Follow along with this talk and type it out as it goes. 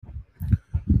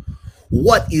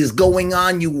What is going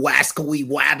on, you wascally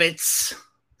wabbits?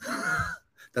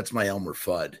 That's my Elmer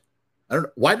Fudd. I don't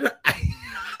know why did I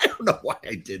don't know why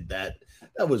I did that.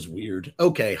 That was weird.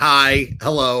 Okay, hi,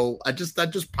 hello. That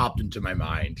just popped into my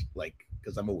mind, like,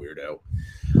 because I'm a weirdo.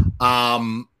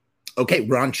 Okay,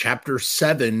 we're on chapter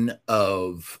 7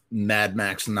 of Mad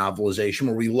Max Novelization,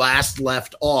 where we last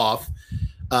left off.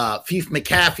 Fief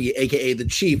McAfee, aka the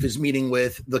Chief, is meeting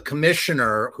with the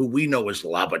Commissioner, who we know as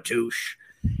Labatouche,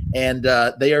 and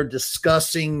they are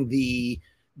discussing the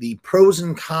pros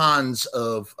and cons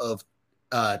of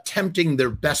tempting their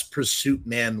best pursuit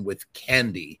man with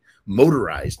candy,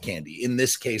 motorized candy. In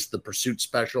this case, the Pursuit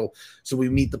Special. So we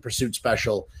meet the Pursuit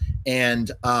Special,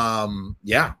 and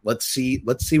yeah, let's see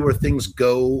where things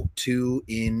go to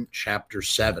in chapter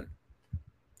 7.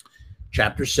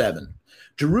 Chapter 7.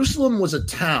 Jerusalem was a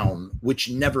town which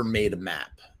never made a map.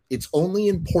 Its only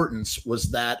importance was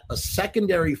that a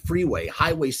secondary freeway,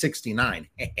 Highway 69,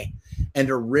 and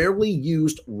a rarely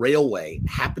used railway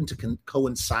happened to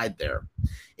coincide there.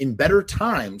 In better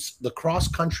times, the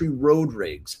cross-country road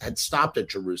rigs had stopped at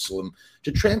Jerusalem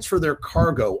to transfer their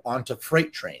cargo onto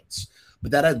freight trains,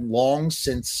 but that had long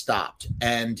since stopped,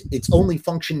 and its only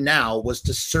function now was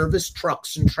to service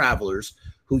trucks and travelers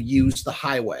who used the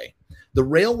highway. The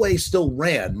railway still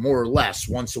ran more or less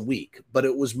once a week, but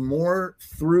it was more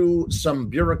through some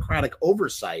bureaucratic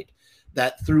oversight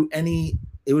that the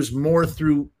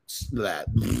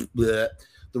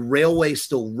railway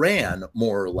still ran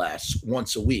more or less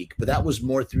once a week, but that was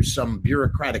more through some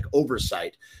bureaucratic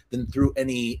oversight than through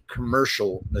any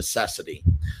commercial necessity.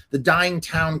 The dying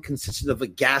town consisted of a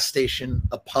gas station,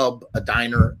 a pub, a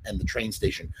diner, and the train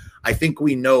station. I think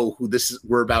we know who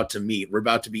we're about to meet. We're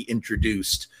about to be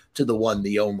introduced to the one,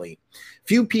 the only.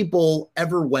 Few people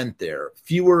ever went there.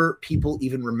 Fewer people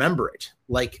even remember it.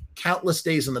 Like countless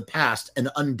days in the past, and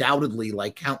undoubtedly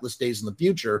like countless days in the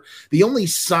future, the only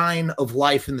sign of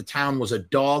life in the town was a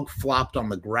dog flopped on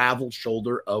the gravel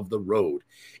shoulder of the road.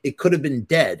 It could have been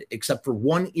dead, except for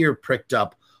one ear pricked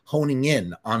up, honing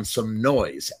in on some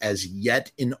noise as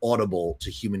yet inaudible to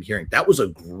human hearing. That was a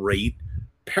great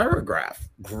paragraph,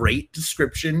 great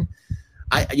description.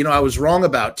 I was wrong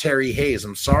about Terry Hayes.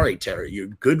 I'm sorry, Terry. You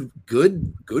good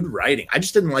writing. I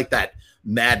just didn't like that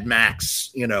Mad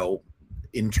Max,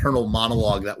 internal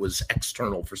monologue that was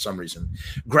external for some reason.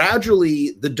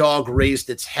 Gradually, the dog raised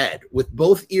its head. With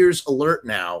both ears alert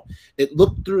now, it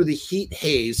looked through the heat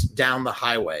haze down the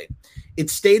highway. It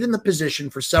stayed in the position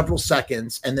for several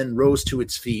seconds and then rose to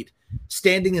its feet,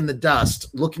 standing in the dust,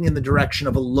 looking in the direction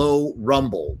of a low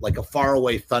rumble, like a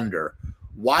faraway thunder.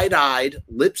 Wide-eyed,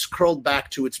 lips curled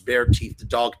back to its bare teeth, the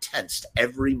dog tensed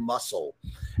every muscle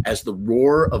as the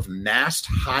roar of massed,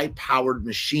 high-powered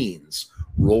machines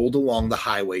rolled along the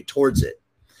highway towards it.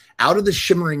 Out of the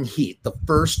shimmering heat, the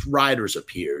first riders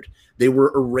appeared. They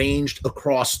were arranged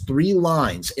across 3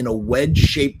 lines in a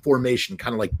wedge-shaped formation,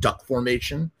 kind of like duck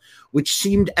formation, which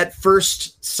seemed at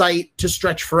first sight to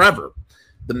stretch forever.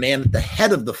 The man at the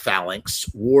head of the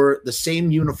phalanx wore the same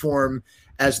uniform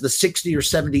as the 60 or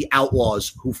 70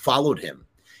 outlaws who followed him.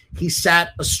 He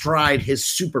sat astride his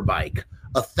superbike,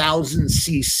 1,000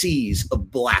 cc's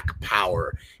of black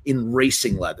power in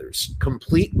racing leathers,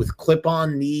 complete with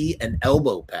clip-on knee and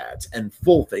elbow pads and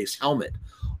full-face helmet,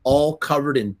 all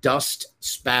covered in dust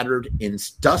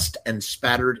and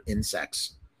spattered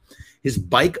insects. His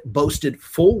bike boasted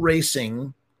full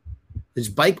racing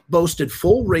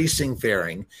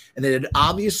fairing, and it had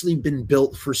obviously been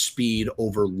built for speed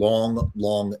over long,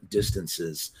 long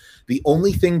distances. The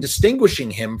only thing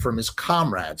distinguishing him from his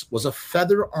comrades was a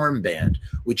feather armband,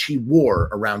 which he wore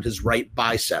around his right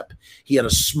bicep. He had a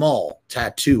small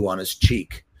tattoo on his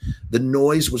cheek. The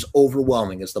noise was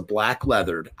overwhelming as the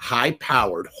black-leathered,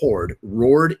 high-powered horde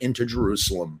roared into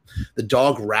Jerusalem. The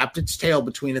dog wrapped its tail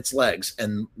between its legs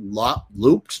and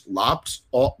loped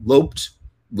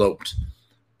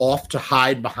off to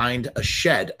hide behind a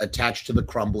shed attached to the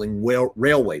crumbling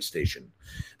railway station.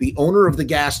 The owner of the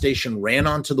gas station ran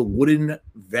onto the wooden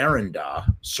veranda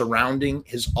surrounding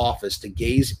his office to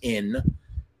gaze in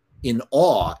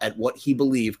awe at what he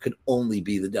believed could only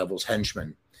be the devil's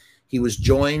henchman. He was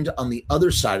joined on the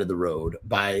other side of the road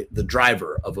by the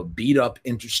driver of a beat-up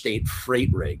interstate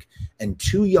freight rig and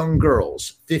 2 young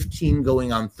girls, 15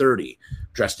 going on 30,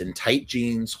 dressed in tight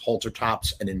jeans, halter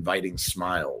tops, and inviting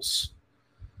smiles.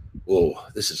 Oh,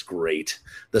 this is great.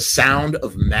 The sound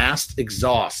of massed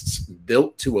exhausts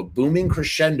built to a booming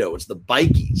crescendo as the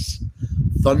bikies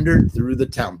thundered through the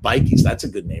town. Bikies, that's a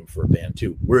good name for a band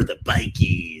too. We're the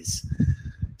bikies.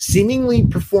 Seemingly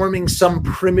performing some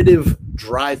primitive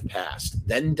drive past,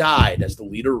 then died as the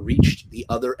leader reached the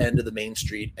other end of the main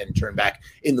street and turned back.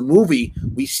 In the movie,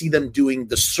 we see them doing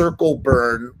the circle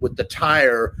burn with the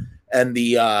tire and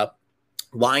the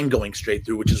line going straight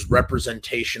through, which is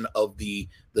representation of the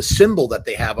symbol that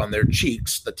they have on their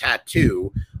cheeks, the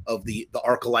tattoo of the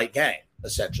Arcolite gang,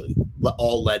 essentially,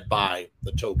 all led by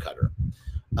the toe cutter.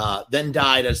 Then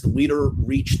died as the leader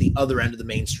reached the other end of the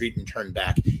main street and turned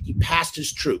back. He passed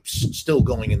his troops, still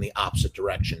going in the opposite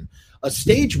direction. A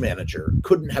stage manager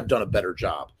couldn't have done a better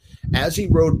job. As he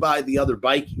rode by the other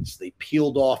bikies, they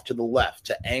peeled off to the left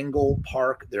to angle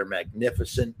park their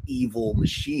magnificent evil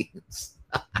machines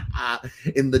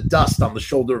in the dust on the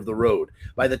shoulder of the road.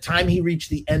 By the time he reached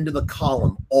the end of the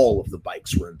column, all of the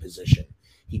bikes were in position.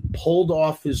 He pulled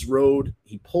off the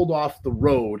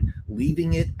road,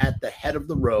 leaving it at the head of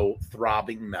the row,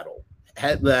 throbbing metal.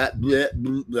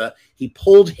 He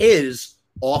pulled his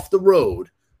off the road,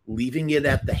 leaving it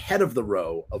at the head of the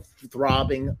row of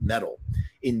throbbing metal.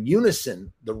 In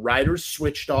unison, the riders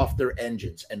switched off their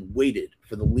engines and waited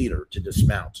for the leader to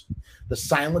dismount. The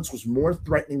silence was more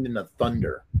threatening than the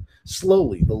thunder.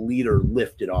 Slowly, the leader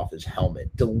lifted off his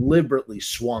helmet, deliberately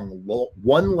swung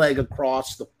one leg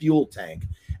across the fuel tank,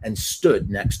 and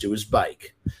stood next to his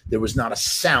bike. There was not a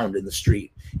sound in the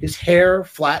street. His hair,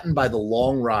 flattened by the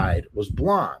long ride, was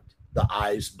blonde, the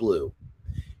eyes blue.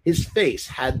 His face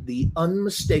had the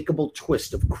unmistakable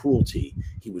twist of cruelty.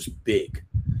 He was big.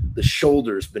 The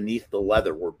shoulders beneath the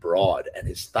leather were broad, and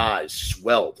his thighs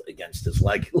swelled against his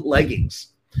leggings.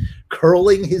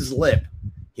 Curling his lip,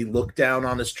 he looked down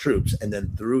on his troops and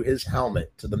then threw his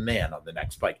helmet to the man on the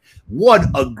next bike. What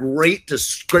a great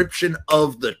description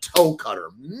of the toe cutter.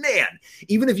 Man,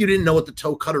 even if you didn't know what the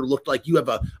toe cutter looked like, you have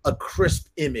a crisp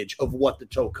image of what the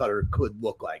toe cutter could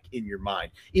look like in your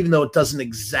mind, even though it doesn't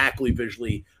exactly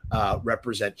visually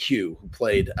represent Hugh, who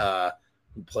played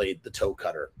the toe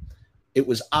cutter. It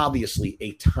was obviously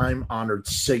a time-honored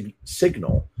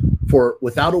signal for,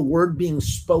 without a word being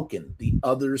spoken, the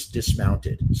others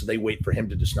dismounted. So they wait for him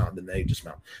to dismount, then they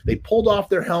dismount. They pulled off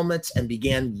their helmets and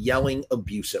began yelling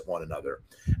abuse at one another.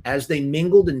 As they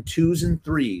mingled in twos and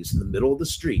threes in the middle of the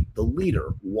street, the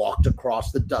leader walked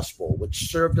across the Dust Bowl, which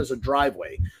served as a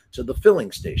driveway to the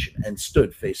filling station, and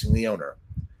stood facing the owner.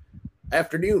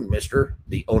 "Afternoon, mister,"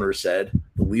 the owner said.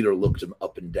 The leader looked him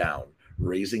up and down.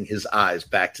 Raising his eyes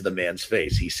back to the man's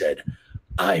face, he said,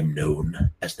 "I'm known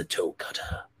as the toe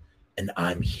cutter, and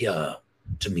I'm here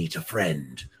to meet a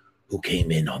friend who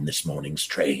came in on this morning's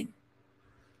train."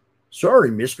 "Sorry,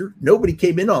 mister, nobody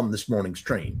came in on this morning's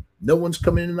train. No one's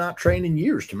come in on that train in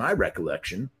years, to my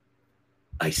recollection."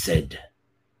 "I said,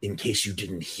 in case you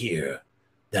didn't hear,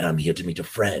 that I'm here to meet a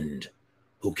friend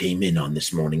who came in on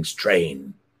this morning's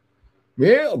train."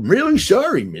 "Yeah, I'm really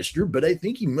sorry, mister, but I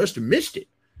think you must have missed it.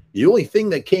 The only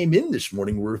thing that came in this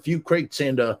morning were a few crates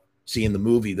and, see, in the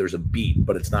movie, there's a beat,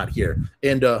 but it's not here,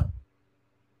 and a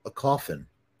coffin."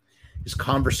 His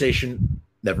conversation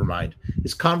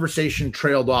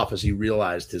trailed off as he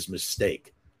realized his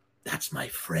mistake. "That's my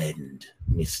friend,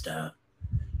 mister."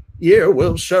 "Yeah,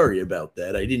 well, sorry about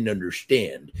that. I didn't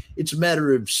understand. It's a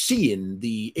matter of seeing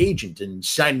the agent and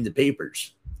signing the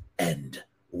papers." "And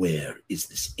where is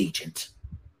this agent?"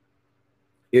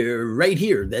 "Right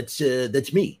here. That's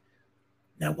me."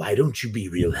 "Now, why don't you be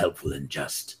real helpful and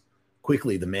just..."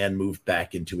 Quickly, the man moved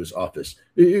back into his office.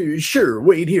 "Sure,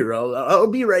 wait here. I'll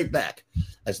be right back."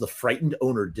 As the frightened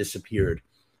owner disappeared,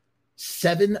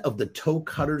 7 of the toe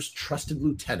cutter's trusted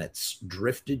lieutenants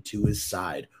drifted to his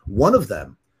side. One of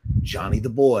them, Johnny the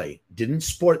boy, didn't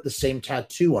sport the same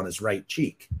tattoo on his right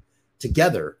cheek.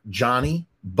 Together, Johnny,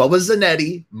 Bubba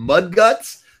Zanetti,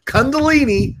 Mudguts,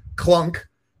 Kundalini, Clunk,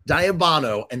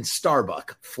 Diabano, and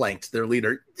Starbuck flanked their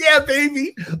leader. Yeah,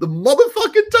 baby, the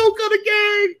motherfucking toe cutter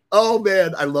gang. Oh,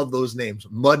 man, I love those names.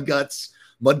 Mudguts.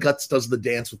 Mudguts does the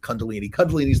dance with Kundalini.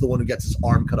 Kundalini's the one who gets his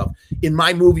arm cut off. In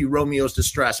my movie, Romeo's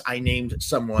Distress, I named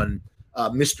someone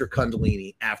Mr.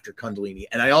 Kundalini after Kundalini.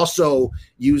 And I also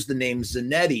used the name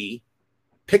Zanetti,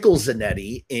 Pickle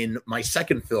Zanetti, in my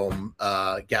second film,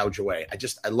 Gouge Away.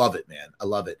 I love it, man. I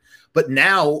love it. But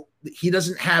now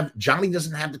Johnny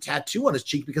doesn't have the tattoo on his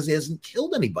cheek because he hasn't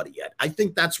killed anybody yet. I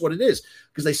think that's what it is.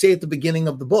 Because they say at the beginning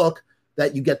of the book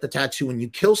that you get the tattoo when you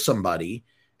kill somebody.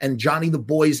 And Johnny the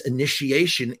boy's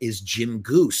initiation is Jim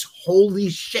Goose. Holy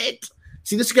shit.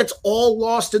 See, this gets all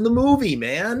lost in the movie,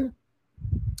 man.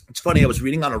 It's funny. I was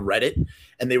reading on a Reddit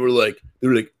and they were like,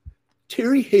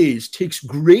 Terry Hayes takes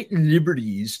great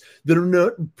liberties that are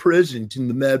not present in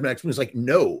the Mad Max movie. It's like,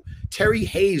 no, Terry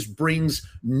Hayes brings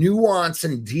nuance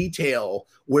and detail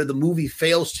where the movie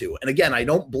fails to. And again, I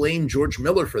don't blame George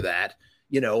Miller for that.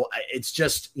 It's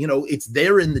just, it's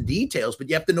there in the details, but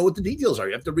you have to know what the details are.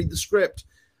 You have to read the script.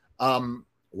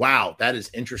 Wow, that is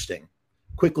interesting.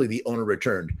 Quickly, the owner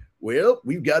returned. Well,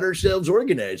 we've got ourselves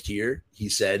organized here, he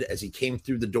said as he came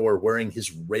through the door wearing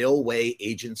his railway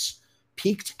agent's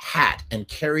peaked hat and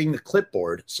carrying the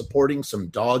clipboard supporting some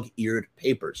dog-eared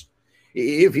papers.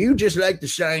 If you just like to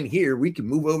sign here, we can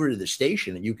move over to the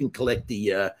station and you can collect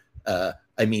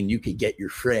you could get your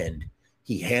friend.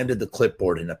 He handed the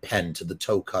clipboard and a pen to the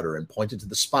toe cutter and pointed to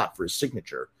the spot for his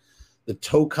signature. The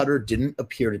toe cutter didn't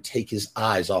appear to take his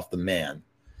eyes off the man.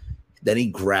 Then he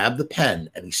grabbed the pen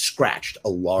and he scratched a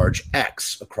large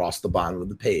X across the bottom of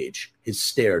the page. His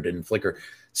stare didn't flicker.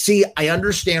 See, I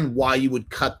understand why you would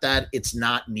cut that. It's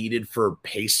not needed for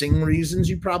pacing reasons.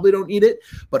 You probably don't need it.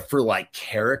 But for like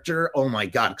character, oh my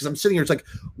God. Because I'm sitting here, it's like,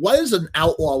 why does an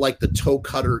outlaw like the toe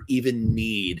cutter even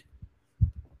need?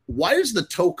 Why does the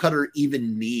toe cutter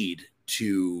even need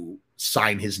to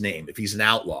sign his name if he's an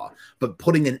outlaw? But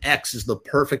putting an X is the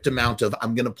perfect amount of,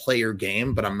 I'm going to play your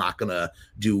game, but I'm not going to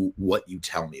do what you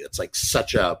tell me. That's like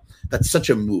that's such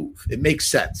a move. It makes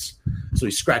sense. So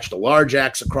he scratched a large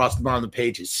X across the bottom of the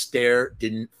page. His stare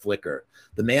didn't flicker.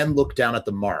 The man looked down at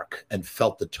the mark and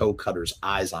felt the toe cutter's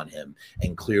eyes on him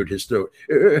and cleared his throat.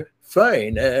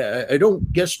 Fine. I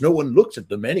don't guess no one looks at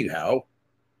them anyhow.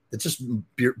 It's just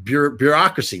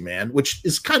bureaucracy, man, which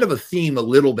is kind of a theme a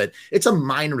little bit. It's a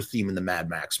minor theme in the Mad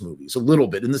Max movies, a little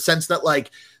bit, in the sense that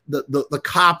like the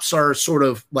cops are sort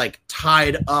of like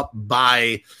tied up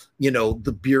by,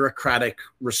 the bureaucratic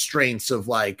restraints of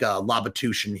like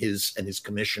Labatouche and his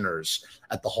commissioners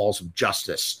at the halls of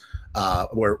justice,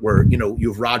 where you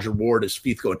have Roger Ward as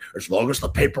Feith going, as long as the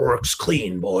paperwork's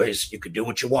clean, boys, you can do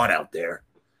what you want out there.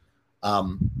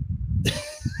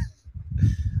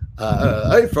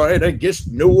 I find, I guess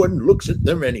no one looks at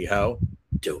them anyhow.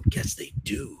 Don't guess they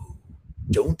do.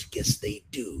 Don't guess they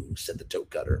do, said the toe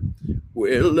cutter.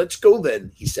 Well, let's go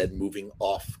then, he said, moving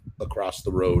off across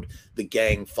the road, the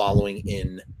gang following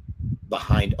in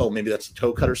behind. Oh, maybe that's the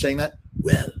toe cutter saying that?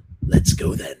 Well, let's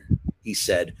go then, he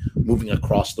said, moving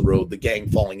across the road, the gang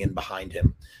falling in behind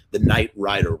him. The night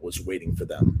rider was waiting for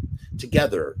them.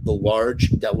 Together, the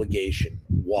large delegation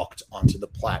walked onto the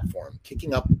platform,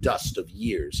 kicking up dust of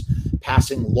years,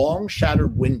 passing long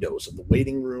shattered windows of the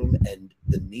waiting room and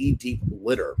the knee-deep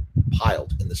litter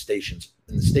piled in the station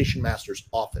master's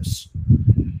office.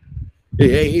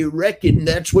 Hey, reckon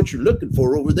that's what you're looking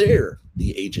for over there,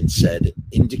 the agent said,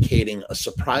 indicating a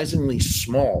surprisingly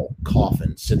small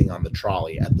coffin sitting on the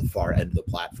trolley at the far end of the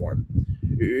platform.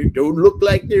 It don't look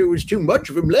like there was too much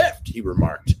of him left, he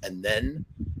remarked, and then,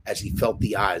 as he felt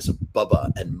the eyes of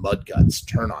Bubba and Mudguts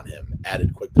turn on him,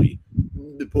 added quickly,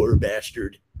 the poor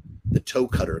bastard. The toe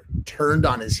cutter turned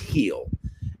on his heel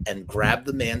and grabbed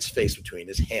the man's face between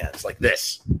his hands like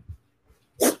this,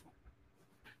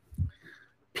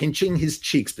 pinching his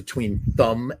cheeks between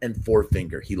thumb and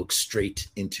forefinger. He looked straight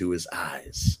into his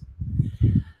eyes.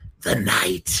 The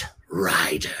Night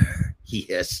Rider, he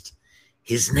hissed.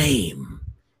 His name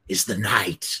is the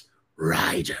Night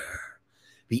Rider.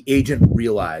 The agent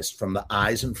realized from the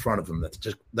eyes in front of him that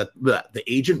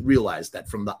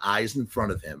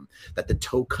the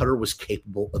toe cutter was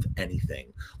capable of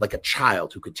anything. Like a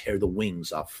child who could tear the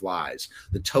wings off flies,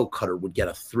 the toe cutter would get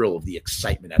a thrill of the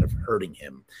excitement out of hurting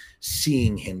him,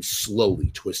 seeing him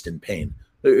slowly twist in pain.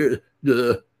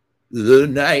 The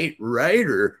Night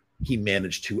Rider, he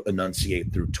managed to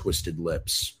enunciate through twisted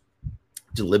lips.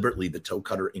 Deliberately, the toe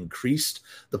cutter increased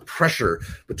the pressure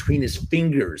between his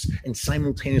fingers and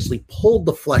simultaneously pulled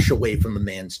the flesh away from the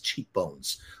man's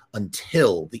cheekbones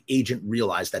until the agent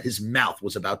realized that his mouth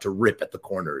was about to rip at the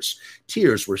corners.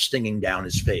 Tears were stinging down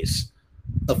his face.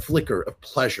 A flicker of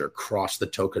pleasure crossed the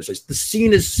toe cutter's face. The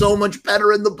scene is so much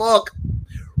better in the book.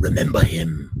 Remember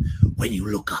him when you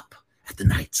look up at the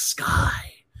night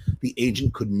sky. The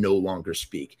agent could no longer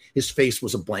speak. His face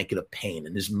was a blanket of pain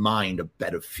and his mind a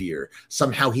bed of fear.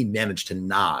 Somehow he managed to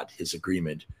nod his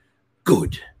agreement.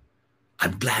 Good.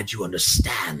 I'm glad you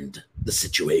understand the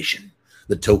situation,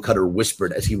 the toe cutter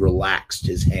whispered as he relaxed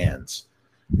his hands.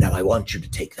 Now I want you to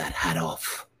take that hat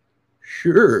off.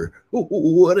 Sure,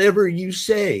 whatever you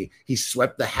say. He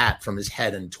swept the hat from his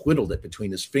head and twiddled it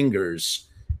between his fingers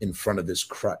in front of his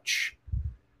crutch.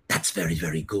 That's very,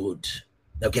 very good.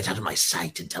 Now get out of my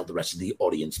sight and tell the rest of the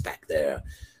audience back there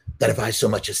that if I so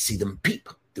much as see them peep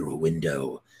through a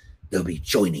window, they'll be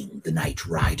joining the Night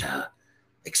Rider,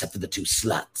 except for the two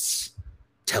sluts.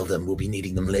 Tell them we'll be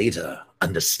needing them later.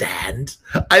 Understand?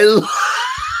 I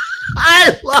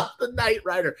love the Night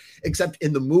Rider, except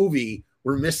in the movie,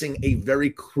 we're missing a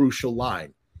very crucial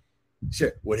line.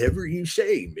 Sir, whatever you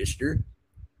say, mister.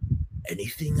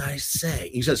 Anything I say.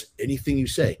 He says, anything you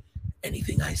say.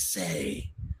 Anything I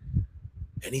say.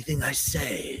 Anything I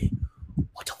say.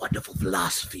 What a wonderful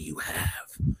philosophy you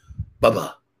have.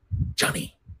 Bubba,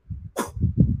 Johnny.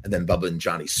 And then Bubba and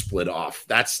Johnny split off.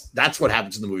 That's what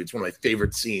happens in the movie. It's one of my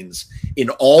favorite scenes in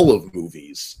all of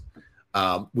movies.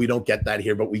 We don't get that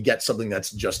here, but we get something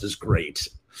that's just as great.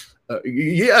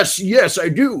 Yes, I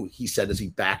do, he said as he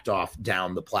backed off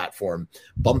down the platform,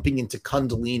 bumping into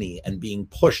Kundalini and being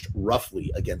pushed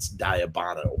roughly against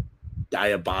Diabondo.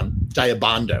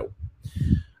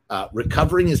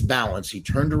 Recovering his balance, he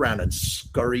turned around and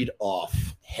scurried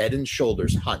off, head and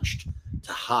shoulders hunched,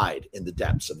 to hide in the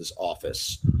depths of his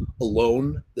office.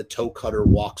 Alone, the toe cutter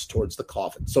walks towards the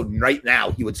coffin. So right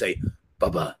now, he would say,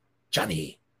 Bubba,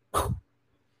 Johnny.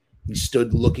 He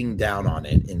stood looking down on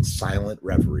it in silent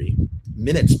reverie.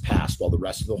 Minutes passed while the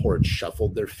rest of the horde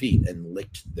shuffled their feet and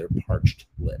licked their parched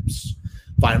lips.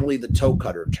 Finally, the toe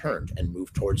cutter turned and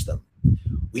moved towards them.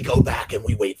 We go back and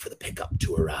we wait for the pickup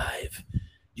to arrive.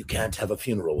 You can't have a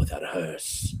funeral without a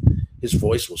hearse. His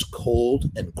voice was cold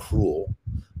and cruel.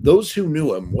 Those who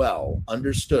knew him well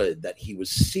understood that he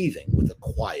was seething with a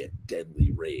quiet,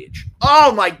 deadly rage.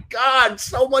 Oh my God,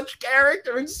 so much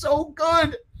character and so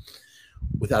good.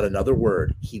 Without another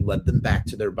word, he led them back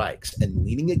to their bikes and,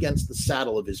 leaning against the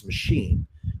saddle of his machine,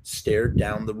 stared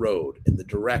down the road in the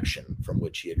direction from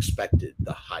which he expected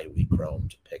the highly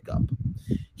chromed pickup.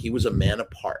 He was a man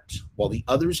apart, while the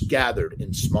others gathered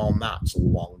in small knots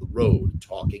along the road,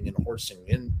 talking and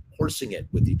horsing it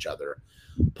with each other,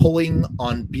 pulling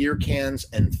on beer cans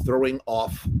and throwing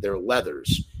off their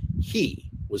leathers.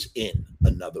 He was in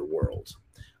another world.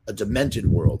 A demented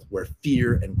world where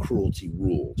fear and cruelty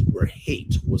ruled, where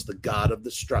hate was the god of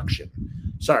destruction.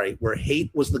 Where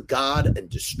hate was the god and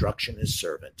destruction his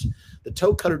servant. The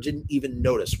toe cutter didn't even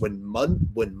notice when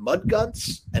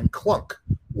Mudguts and Clunk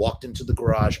walked into the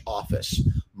garage office.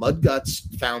 Mudguts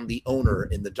found the owner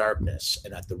in the darkness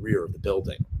and at the rear of the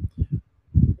building.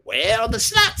 Well, the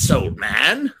snot's old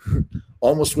man.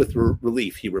 Almost with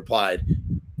relief, he replied,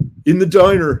 in the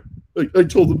diner. I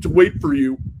told them to wait for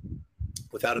you.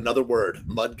 Without another word,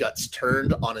 Mudguts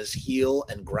turned on his heel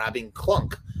and, grabbing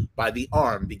Clunk by the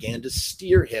arm, began to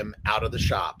steer him out of the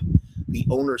shop. The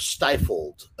owner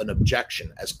stifled an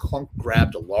objection as Clunk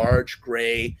grabbed a large,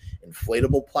 gray,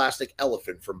 inflatable plastic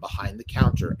elephant from behind the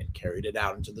counter and carried it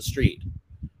out into the street.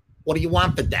 What do you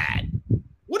want for that?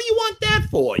 What do you want that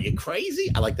for? You crazy?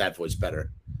 I like that voice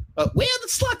better. Where are the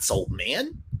sluts, old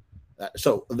man? That's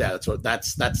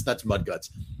Mudguts.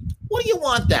 What do you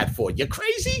want that for? You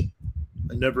crazy?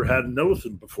 I never had an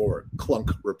elephant before,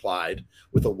 Clunk replied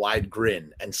with a wide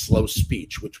grin and slow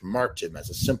speech, which marked him as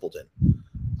a simpleton.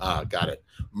 Got it.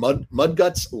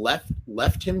 Mudguts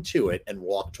left him to it and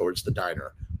walked towards the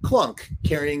diner. Clunk,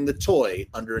 carrying the toy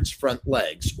under its front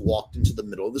legs, walked into the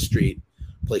middle of the street,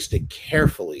 placed it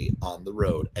carefully on the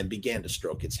road, and began to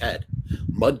stroke its head.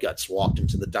 Mudguts walked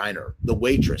into the diner. The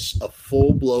waitress, a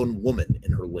full-blown woman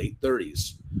in her late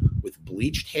 30s, with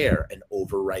bleached hair and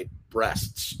overripe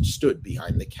breasts, stood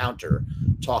behind the counter,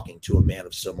 talking to a man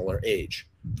of similar age.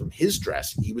 From his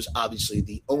dress, he was obviously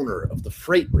the owner of the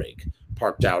freight rig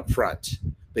parked out front.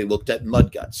 They looked at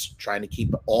Mudguts, trying to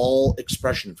keep all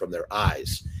expression from their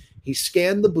eyes. He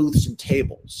scanned the booths and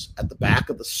tables. At the back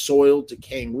of the soiled,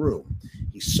 decaying room,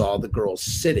 he saw the girls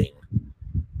sitting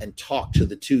and talked to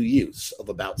the two youths of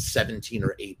about 17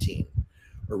 or 18.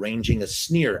 Arranging a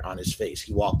sneer on his face,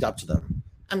 he walked up to them.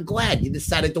 I'm glad you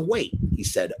decided to wait, he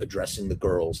said, addressing the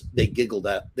girls. They giggled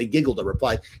and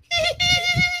replied,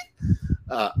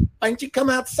 why don't you come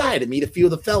outside and meet a few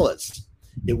of the fellas?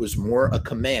 It was more a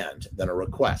command than a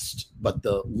request, but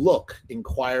they looked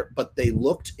inquiring.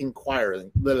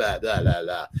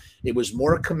 It was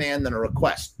more a command than a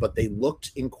request, but they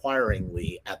looked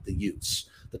inquiringly at the youths.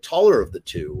 The taller of the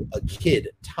two, a kid,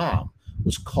 Tom,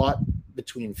 was caught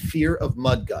between fear of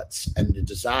Mudguts and the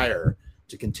desire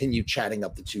to continue chatting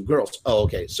up the two girls. Oh,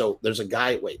 okay. So there's a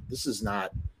guy. Wait, this is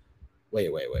not. Wait.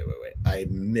 I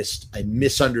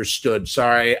misunderstood.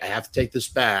 Sorry, I have to take this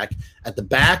back. At the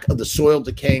back of the soiled,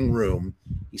 decaying room,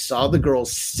 he saw the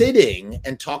girls sitting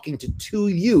and talking to two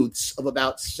youths of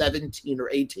about 17 or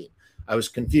 18. I was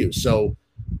confused. So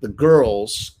the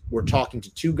girls were talking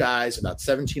to two guys about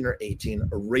 17 or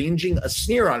 18, arranging a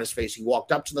sneer on his face. He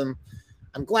walked up to them.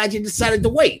 I'm glad you decided to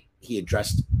wait, he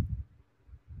addressed.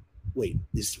 Wait,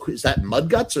 is that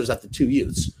Mudguts or is that the two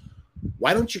youths?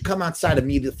 Why don't you come outside and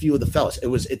meet a few of the fellas?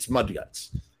 It's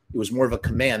Mudguts. It was more of a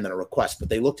command than a request, but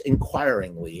they looked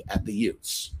inquiringly at the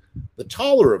youths. The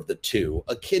taller of the two,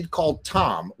 a kid called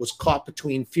Tom, was caught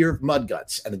between fear of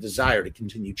Mudguts and a desire to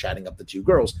continue chatting up the two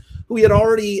girls, who he had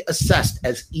already assessed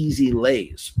as easy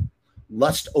lays.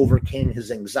 Lust overcame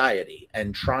his anxiety,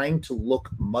 and trying to look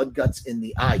Mudguts in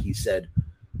the eye, he said,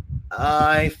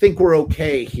 "I think we're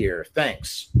okay here,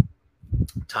 thanks."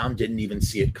 Tom didn't even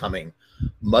see it coming.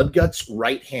 Mudguts'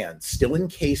 right hand, still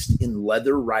encased in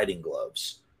leather riding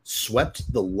gloves,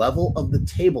 swept the level of the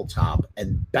tabletop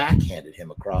and backhanded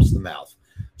him across the mouth,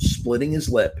 splitting his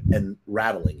lip and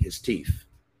rattling his teeth.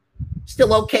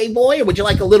 "Still okay, boy, or would you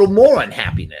like a little more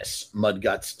unhappiness?"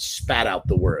 Mudguts spat out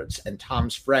the words, and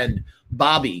Tom's friend,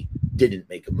 Bobby, didn't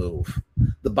make a move.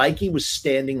 The bikie was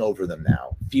standing over them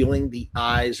now, feeling the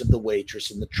eyes of the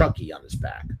waitress and the truckie on his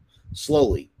back.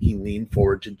 Slowly, he leaned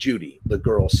forward to Judy, the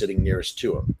girl sitting nearest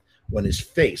to him. When his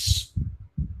face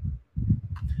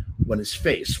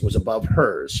was above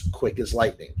hers, quick as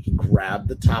lightning, he grabbed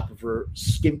the top of her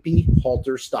skimpy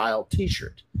halter-style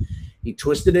t-shirt. He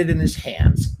twisted it in his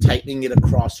hands, tightening it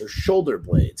across her shoulder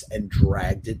blades, and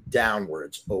dragged it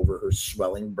downwards over her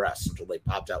swelling breasts until they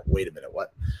popped out. Wait a minute,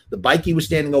 what? The bikie was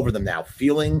standing over them now,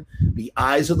 feeling the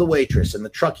eyes of the waitress and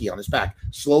the truckie on his back.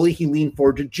 Slowly, he leaned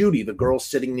forward to Judy, the girl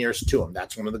sitting nearest to him.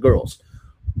 That's one of the girls.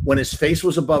 When his face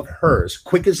was above hers,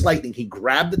 quick as lightning, he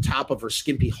grabbed the top of her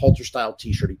skimpy halter-style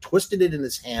t-shirt. He twisted it in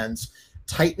his hands,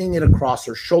 tightening it across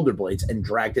her shoulder blades, and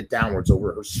dragged it downwards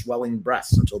over her swelling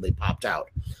breasts until they popped out.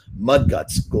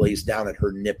 Mudguts glazed down at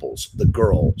her nipples. The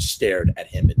girl stared at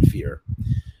him in fear.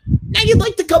 "Now you'd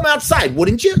like to come outside,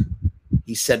 wouldn't you?"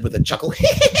 he said with a chuckle,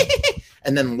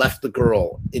 and then left the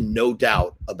girl in no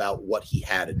doubt about what he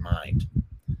had in mind.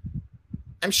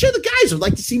 "I'm sure the guys would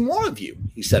like to see more of you,"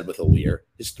 he said with a leer.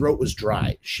 His throat was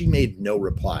dry. She made no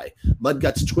reply.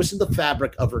 Mudguts twisted the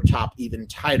fabric of her top even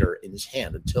tighter in his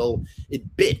hand until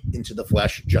it bit into the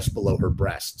flesh just below her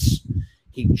breasts.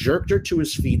 He jerked her to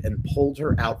his feet and pulled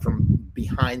her out from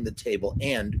behind the table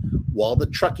and, while the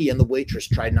truckie and the waitress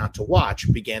tried not to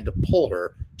watch, began to pull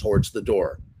her towards the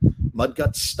door.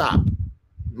 Mudguts stopped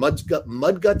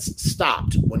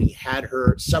when he had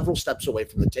her several steps away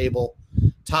from the table,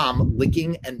 Tom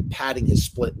licking and patting his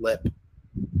split lip,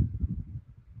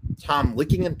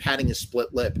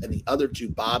 and the other two,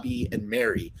 Bobby and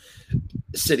Mary,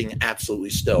 sitting absolutely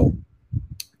still.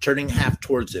 Turning half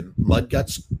towards him,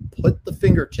 Mudguts put the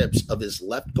fingertips of his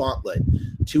left gauntlet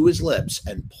to his lips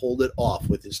and pulled it off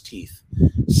with his teeth.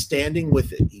 Standing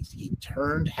with it, he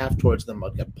turned half towards them.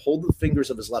 Mudgut pulled the fingers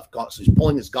of his left gauntlet, so he's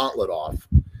pulling his gauntlet off.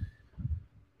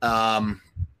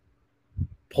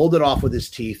 Pulled it off with his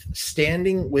teeth,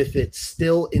 standing with it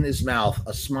still in his mouth,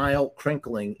 a smile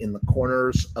crinkling in the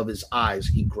corners of his eyes.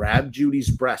 He grabbed Judy's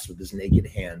breast with his naked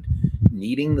hand,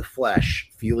 kneading the flesh,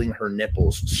 feeling her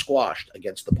nipples squashed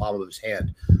against the palm of his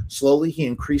hand. Slowly, he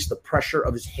increased the pressure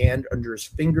of his hand under his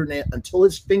fingernail until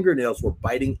his fingernails were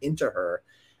biting into her,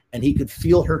 and he could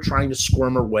feel her trying to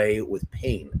squirm away with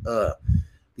pain.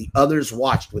 The others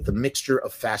watched with a mixture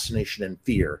of fascination and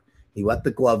fear. He let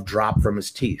the glove drop from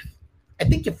his teeth. "I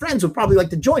think your friends would probably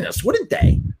like to join us, wouldn't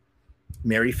they?"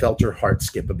 Mary felt her heart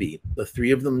skip a beat. The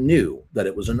three of them knew that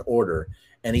it was an order.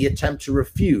 Any attempt to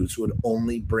refuse would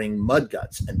only bring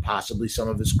Mudguts and possibly some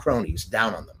of his cronies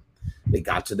down on them. They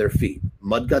got to their feet.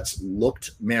 Mudguts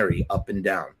looked Mary up and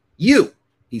down. "You,"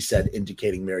 he said,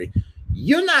 indicating Mary.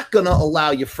 "You're not going to allow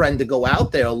your friend to go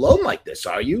out there alone like this,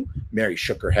 are you?" Mary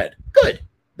shook her head. "Good.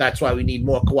 That's why we need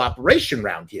more cooperation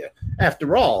around here.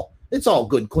 After all, it's all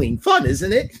good, clean fun,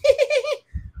 isn't it?"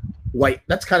 White,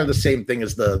 that's kind of the same thing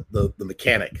as the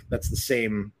mechanic. That's the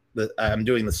same. I'm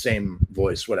doing the same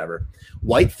voice, whatever.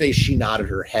 White face, she nodded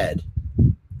her head.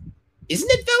 "Isn't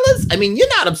it, fellas? I mean,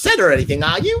 you're not upset or anything,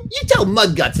 are you? You tell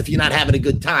Mudguts if you're not having a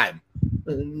good time."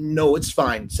 "No, it's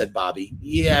fine," said Bobby.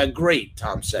 "Yeah, great,"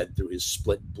 Tom said through his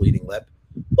split, bleeding lip.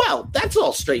 "Well, that's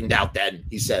all straightened out then,"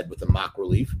 he said with a mock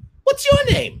relief. "What's your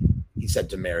name?" he said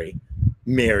to Mary.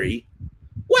 "Mary."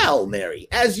 "Well, Mary,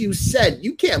 as you said,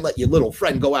 you can't let your little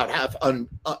friend go out half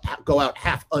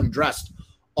undressed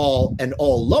all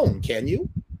alone, can you?"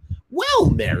 "Well,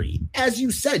 Mary, as you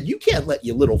said, you can't let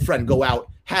your little friend go out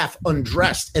half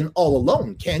undressed and all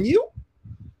alone, can you?"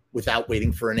 Without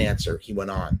waiting for an answer, he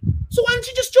went on. "So why don't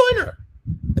you just join her?"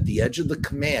 At the edge of the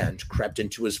command crept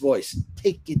into his voice.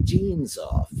 "Take your jeans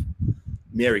off."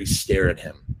 Mary stared at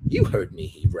him. "You heard me,"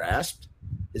 he rasped.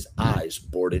 His eyes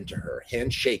bored into her.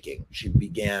 Hand shaking, she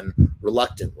began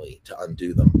reluctantly to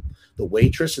undo them. The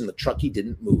waitress and the truckie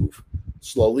didn't move.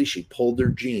 Slowly, she pulled her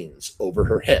jeans over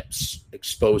her hips,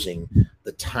 exposing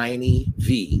the tiny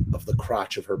V of the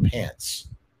crotch of her pants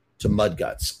to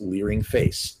Mudguts' leering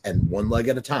face, and one leg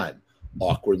at a time,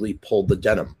 awkwardly pulled the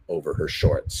denim over her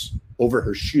shorts. over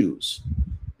her shoes.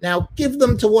 Now give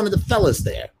them to one of the fellas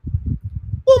there.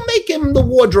 We'll make him the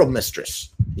wardrobe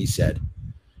mistress, he said.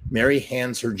 Mary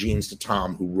hands her jeans to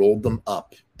Tom, who rolled them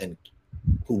up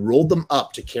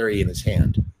to carry in his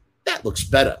hand. That looks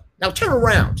better. Now turn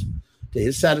around. To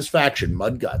his satisfaction,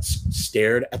 Mudguts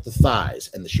stared at the thighs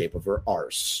and the shape of her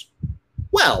arse.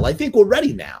 Well, I think we're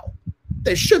ready now.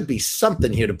 There should be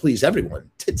something here to please everyone,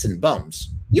 tits and bums.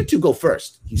 You two go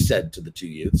first, he said to the two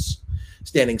youths.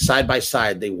 Standing side by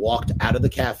side, they walked out of the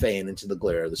cafe and into the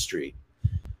glare of the street.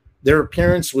 Their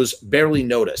appearance was barely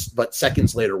noticed, but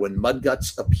seconds later, when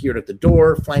Mudguts appeared at the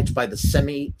door, flanked by the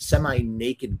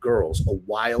semi-naked girls, a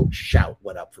wild shout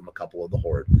went up from a couple of the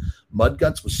horde.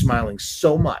 Mudguts was smiling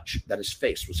so much that his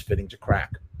face was fitting to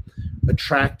crack.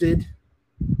 Attracted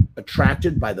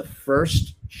by the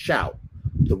first shout,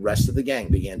 the rest of the gang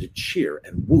began to cheer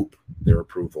and whoop their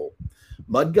approval.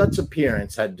 Mudguts'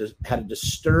 appearance had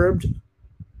disturbed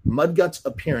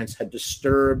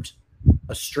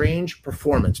a strange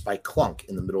performance by Clunk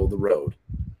in the middle of the road.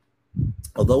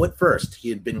 Although at first he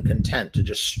had been content to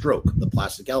just stroke the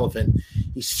plastic elephant,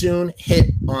 he soon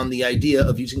hit on the idea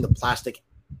of using the plastic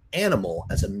animal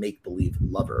as a make-believe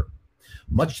lover.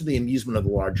 Much to the amusement of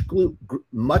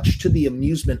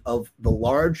the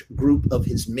large group of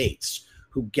his mates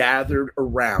who gathered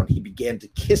around, he began to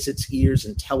kiss its ears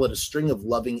and tell it a string of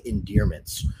loving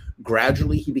endearments.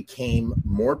 Gradually, he became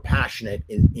more passionate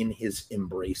in his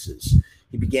embraces.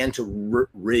 He began to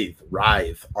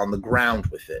writhe on the ground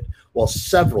with it, while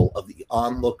several of the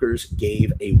onlookers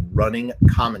gave a running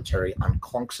commentary on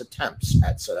Clunk's attempts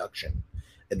at seduction.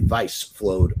 Advice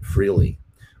flowed freely.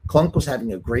 Clunk was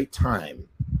having a great time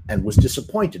and was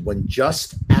disappointed when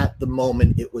just at the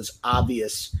moment it was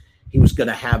obvious he was going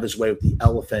to have his way with the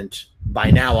elephant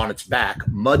by now on its back.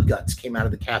 Mudguts came out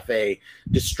of the cafe,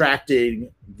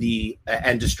 distracted the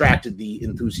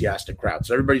enthusiastic crowd.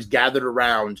 So everybody's gathered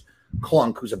around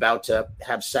Clunk, who's about to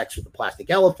have sex with the plastic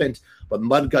elephant, but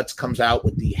Mudguts comes out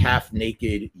with the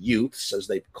half-naked youths, as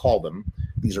they call them.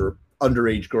 These are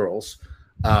underage girls,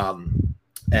 and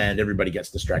everybody gets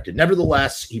distracted.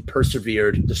 Nevertheless, he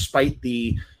persevered despite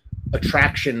the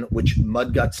attraction which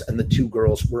Mudguts and the two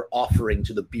girls were offering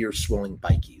to the beer-swilling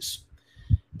bikies.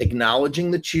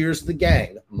 Acknowledging the cheers of the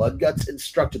gang, Mudguts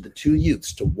instructed the two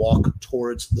youths to walk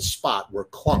towards the spot where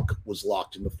Clunk was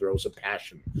locked in the throes of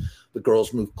passion. The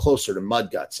girls moved closer to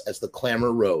Mudguts as the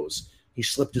clamor rose. He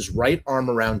slipped his right arm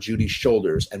around Judy's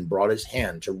shoulders and brought his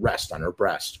hand to rest on her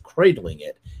breast, cradling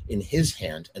it in his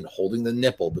hand and holding the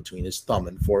nipple between his thumb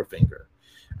and forefinger.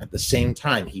 At the same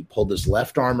time, he pulled his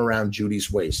left arm around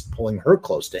Judy's waist, pulling her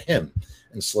close to him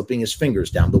and slipping his fingers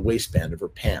down the waistband of her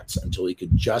pants until he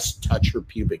could just touch her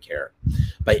pubic hair.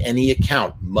 By any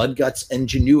account, Mudguts'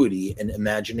 ingenuity and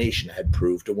imagination had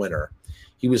proved a winner.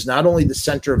 He was not only the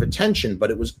center of attention,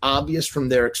 but it was obvious from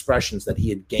their expressions that he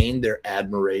had gained their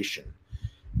admiration.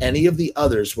 Any of the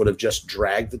others would have just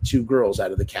dragged the two girls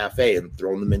out of the cafe and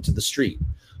thrown them into the street.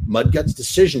 Mudguts'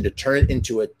 decision to turn it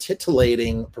into a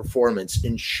titillating performance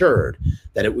ensured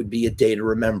that it would be a day to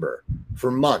remember.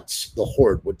 For months, the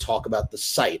horde would talk about the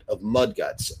sight of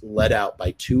Mudguts led out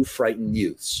by two frightened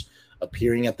youths,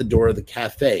 appearing at the door of the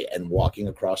cafe and walking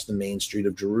across the main street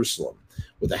of Jerusalem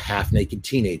with a half-naked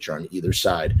teenager on either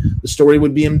side. The story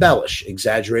would be embellished,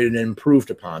 exaggerated, and improved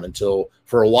upon until,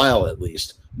 for a while at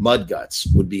least, Mudguts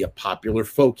would be a popular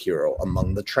folk hero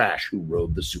among the trash who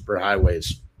rode the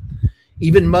superhighways.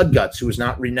 Even Mudguts, who was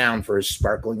not renowned for his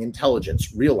sparkling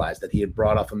intelligence, realized that he had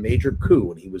brought off a major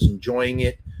coup, and he was enjoying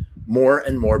it more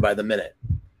and more by the minute.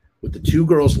 With the two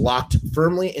girls locked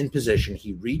firmly in position,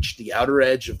 he reached the outer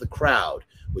edge of the crowd,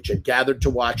 which had gathered to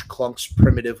watch Clunk's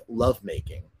primitive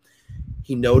lovemaking.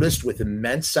 He noticed with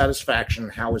immense satisfaction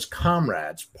how his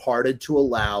comrades parted to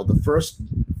allow the first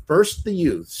the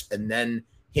youths and then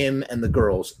him and the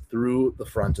girls through the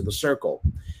front of the circle.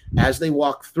 As they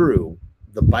walked through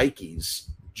the bikies,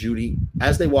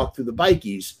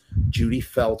 Judy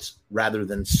felt rather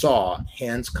than saw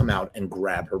hands come out and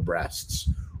grab her breasts.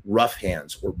 Rough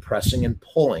hands were pressing and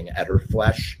pulling at her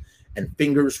flesh, and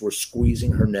fingers were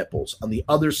squeezing her nipples. On the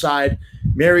other side,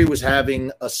 Mary was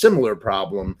having a similar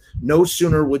problem. No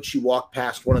sooner would she walk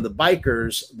past one of the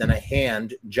bikers than a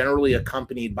hand, generally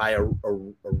accompanied by a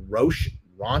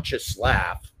raucous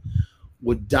laugh,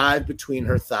 would dive between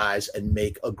her thighs and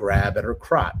make a grab at her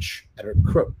crotch.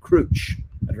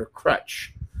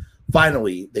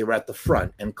 Finally, they were at the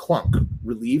front, and Clunk,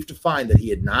 relieved to find that he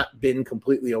had not been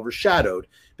completely overshadowed,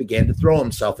 began to throw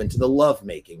himself into the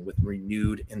lovemaking with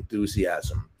renewed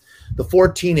enthusiasm. The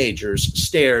 4 teenagers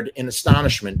stared in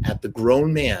astonishment at the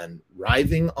grown man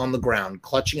writhing on the ground,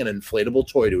 clutching an inflatable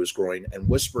toy to his groin and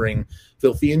whispering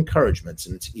filthy encouragements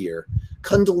in its ear.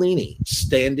 Kundalini,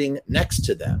 standing next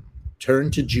to them,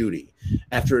 turned to Judy.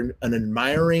 After an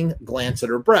admiring glance at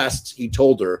her breasts, he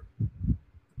told her,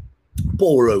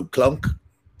 Poor old Clunk.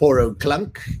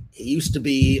 He used to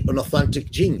be an authentic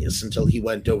genius until he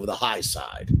went over the high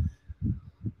side.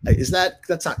 That's not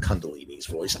Kundalini's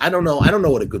voice. I don't know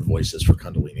what a good voice is for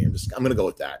Kundalini. I'm gonna go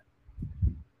with that.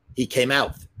 He came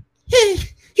out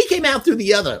through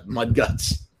the other,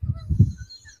 Mudguts.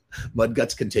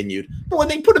 Mudguts continued. But when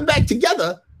they put him back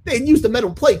together, they had used a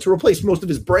metal plate to replace most of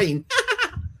his brain.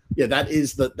 Yeah,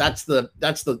 that's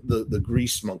the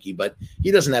grease monkey, but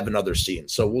he doesn't have another scene.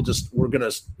 So we're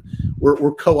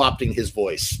co-opting his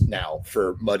voice now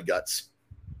for Mudguts.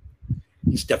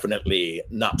 He's definitely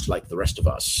not like the rest of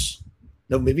us.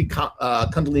 No, maybe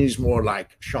Kundalini's more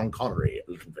like Sean Connery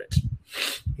a little bit.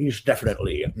 He's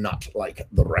definitely not like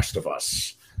the rest of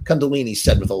us. Kundalini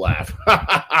said with a laugh.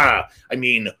 I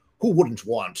mean, who wouldn't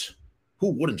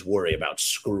worry about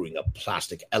screwing a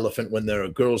plastic elephant when there are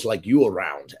girls like you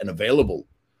around and available?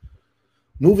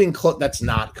 That's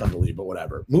not Kundalini, but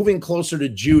whatever. Moving closer to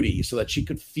Judy so that she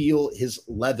could feel his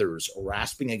leathers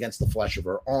rasping against the flesh of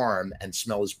her arm and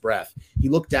smell his breath, he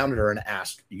looked down at her and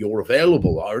asked, You're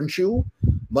available, aren't you?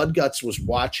 Mudguts was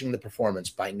watching the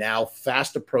performance, by now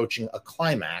fast approaching a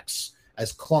climax,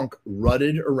 as Clunk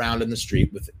rutted around in the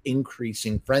street with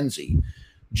increasing frenzy.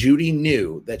 Judy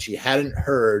knew that she hadn't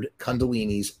heard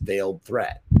Kundalini's veiled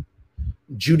threat.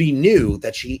 Judy knew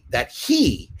that he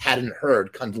hadn't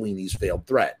heard Kundalini's veiled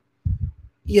threat.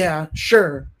 Yeah,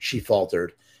 sure, she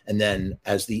faltered. And then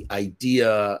as the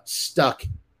idea struck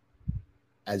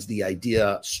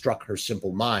her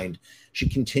simple mind, she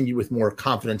continued with more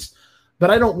confidence.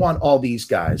 But I don't want all these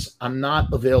guys. I'm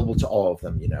not available to all of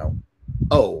them, you know.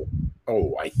 Oh,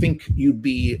 I think you'd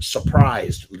be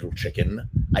surprised, little chicken.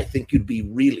 I think you'd be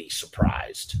really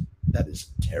surprised. That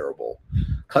is terrible.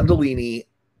 Kundalini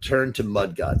turned to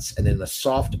Mudguts and in a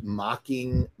soft, mock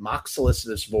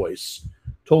solicitous voice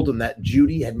told him that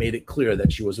Judy had made it clear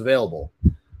that she was available,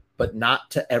 but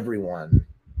not to everyone,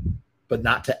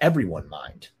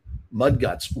 mind.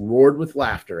 Mudguts roared with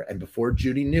laughter, and before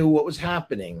Judy knew what was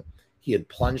happening, he had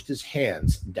plunged his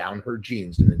hands down her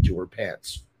jeans and into her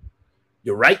pants.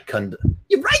 You're right,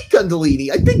 Kundalini.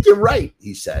 I think you're right,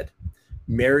 he said.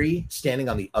 Mary, standing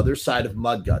on the other side of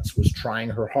Mudguts, was trying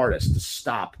her hardest to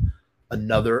stop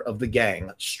another of the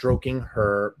gang, stroking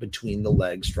her between the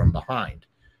legs from behind.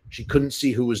 She couldn't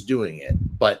see who was doing it,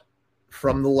 but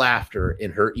from the laughter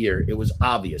in her ear, it was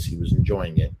obvious he was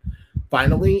enjoying it.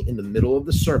 Finally, in the middle of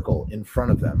the circle in front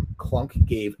of them, Clunk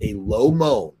gave a low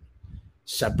moan.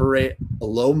 Suck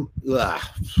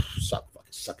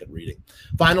at reading.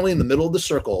 Finally, in the middle of the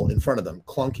circle in front of them,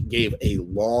 Clunk gave a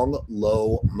long,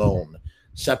 low moan,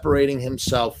 separating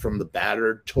himself from the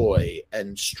battered toy,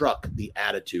 and struck the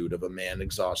attitude of a man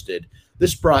exhausted.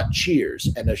 This brought cheers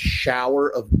and a shower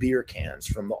of beer cans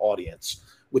from the audience,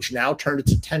 which now turned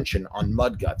its attention on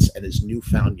Mudguts and his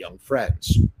newfound young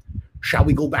friends. Shall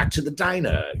we go back to the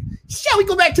diner?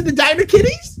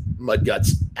 Kiddies?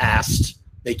 Mudguts asked,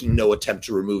 making no attempt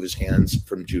to remove his hands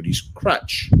from Judy's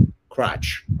crutch,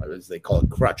 as they call it,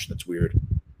 crutch. That's weird.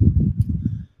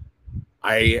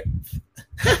 I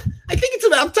think it's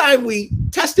about time we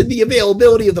tested the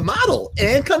availability of the model.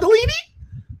 And Kundalini?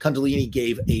 Kundalini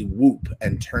gave a whoop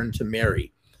and turned to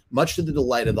Mary, much to the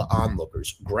delight of the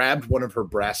onlookers, grabbed one of her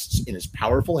breasts in his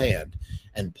powerful hand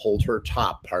and pulled her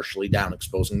top partially down,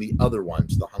 exposing the other one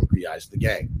to the hungry eyes of the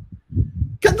gang.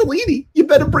 Kundalini, you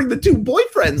better bring the 2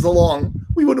 boyfriends along.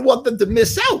 We wouldn't want them to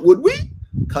miss out, would we?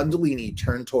 Kundalini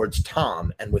turned towards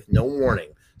Tom and, with no warning,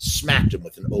 smacked him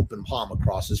with an open palm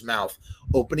across his mouth,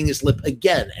 opening his lip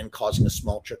again and causing a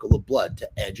small trickle of blood to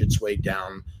edge its way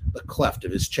down the cleft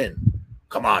of his chin.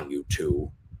 Come on, you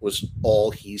 2, was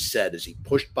all he said as he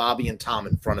pushed Bobby and Tom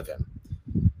in front of him.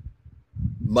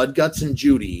 Mudguts and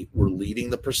Judy were leading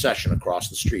the procession across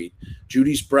the street.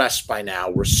 Judy's breasts by now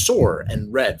were sore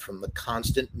and red from the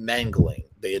constant mangling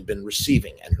they had been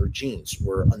receiving, and her jeans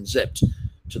were unzipped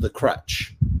to the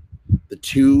crutch. The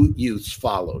 2 youths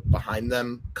followed. Behind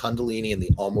them, Kundalini and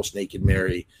the almost naked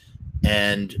Mary,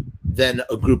 and then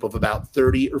a group of about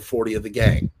 30 or 40 of the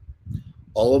gang.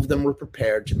 All of them were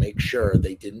prepared to make sure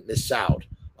they didn't miss out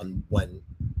when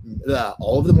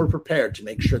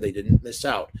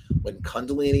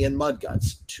Kundalini and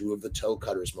Mudguts, 2 of the toe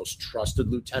cutter's most trusted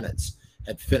lieutenants,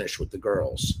 had finished with the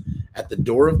girls. At the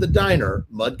door of the diner,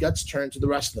 Mudguts turned to the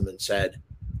rest of them and said,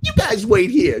 "You guys wait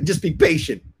here. Just be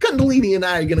patient. Kundalini and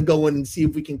I are going to go in and see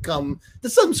if we can come to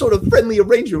some sort of friendly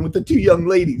arrangement with the two young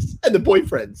ladies and the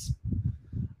boyfriends."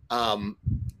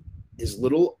 His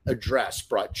little address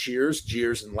brought cheers,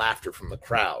 jeers, and laughter from the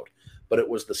crowd, but it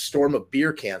was the storm of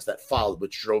beer cans that followed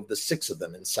which drove the six of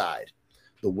them inside.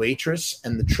 The waitress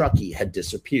and the truckie had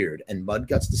disappeared, and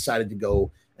Mudguts decided to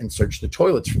go and search the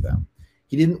toilets for them.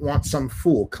 He didn't want some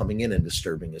fool coming in and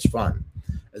disturbing his fun.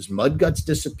 As Mudguts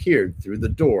disappeared through the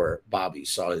door, Bobby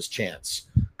saw his chance.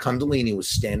 Kundalini was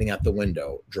standing at the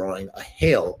window, drawing a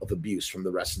hail of abuse from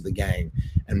the rest of the gang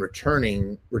and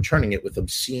returning it with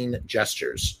obscene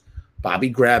gestures. Bobby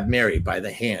grabbed Mary by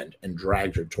the hand and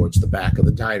dragged her towards the back of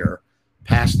the diner,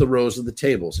 past the rows of the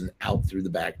tables and out through the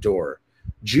back door.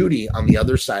 Judy on the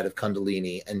other side of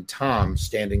Kundalini and Tom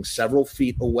standing several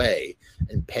feet away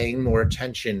and paying more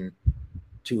attention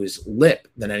to his lip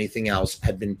than anything else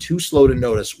had been too slow to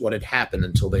notice what had happened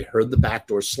until they heard the back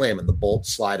door slam and the bolt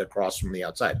slide across from the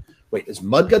outside. Wait, as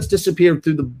Mudguts disappeared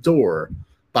through the door,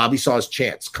 Bobby saw his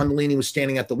chance. Kundalini was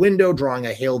standing at the window, drawing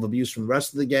a hail of abuse from the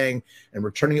rest of the gang and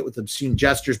returning it with obscene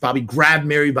gestures. Bobby grabbed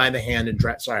Mary by the hand and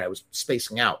sorry, I was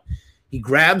spacing out. He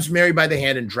grabs Mary by the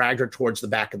hand and dragged her towards the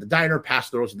back of the diner,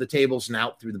 past the rows of the tables, and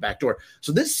out through the back door.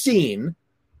 So this scene,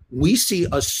 we see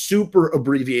a super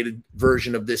abbreviated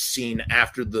version of this scene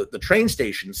after the train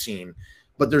station scene,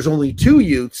 but there's only two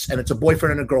youths, and it's a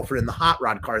boyfriend and a girlfriend in the hot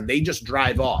rod car, and they just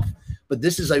drive off. But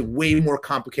this is a way more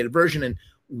complicated version, and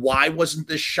why wasn't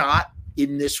this shot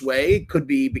in this way? It could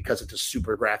be because it's a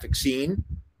super graphic scene,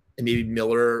 and maybe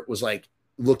Miller was like,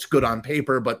 looked good on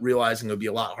paper, but realizing it would be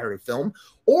a lot harder to film.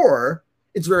 Or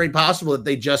it's very possible that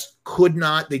they just could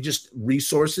not, they just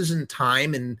resources and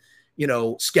time and, you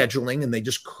know, scheduling, and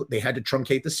they had to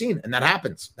truncate the scene. And that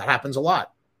happens. That happens a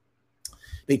lot.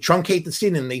 They truncate the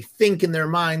scene and they think in their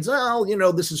minds, oh, you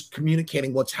know, this is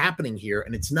communicating what's happening here.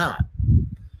 And it's not.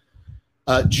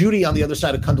 Judy on the other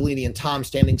side of Kundalini and Tom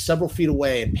standing several feet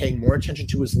away and paying more attention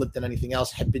to his lip than anything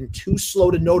else had been too slow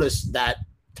to notice that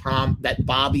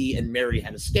Bobby and Mary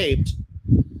had escaped,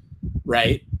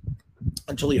 right?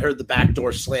 Until he heard the back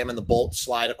door slam and the bolt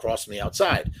slide across from the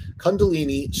outside.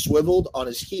 Kundalini swiveled on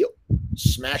his heel,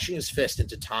 smashing his fist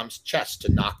into Tom's chest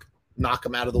to knock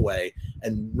him out of the way,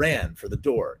 and ran for the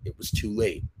door. It was too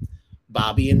late.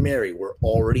 Bobby and Mary were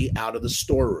already out of the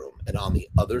storeroom and on the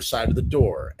other side of the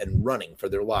door and running for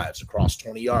their lives across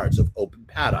 20 yards of open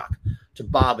paddock to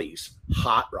Bobby's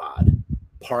hot rod,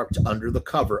 parked under the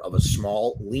cover of a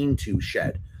small lean-to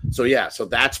shed. So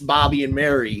that's Bobby and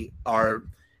Mary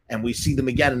and we see them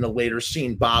again in a later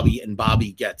scene.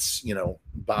 Bobby gets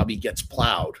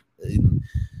plowed,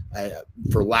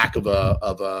 for lack of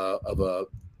a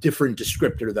different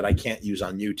descriptor that I can't use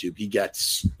on YouTube. He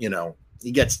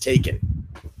gets taken,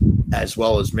 as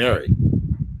well as Mary.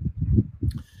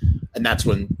 And that's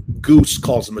when Goose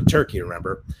calls him a turkey,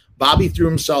 remember? Bobby threw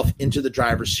himself into the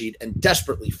driver's seat and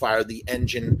desperately fired the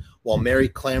engine while Mary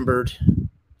clambered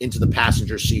into the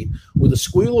passenger seat. With a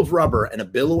squeal of rubber and a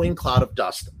billowing cloud of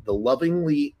dust, the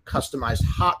lovingly customized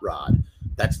hot rod,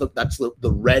 that's the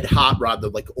red hot rod, the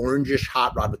like orangish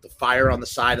hot rod with the fire on the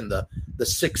side and the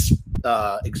six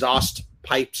exhaust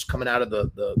pipes coming out of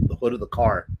the hood of the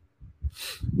car.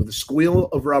 With a squeal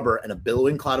of rubber and a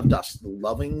billowing cloud of dust, the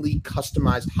lovingly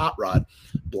customized hot rod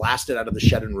blasted out of the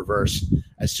shed in reverse.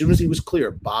 As soon as he was clear,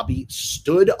 Bobby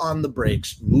stood on the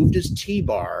brakes, moved his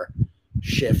T-bar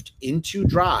shift into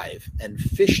drive, and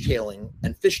fishtailing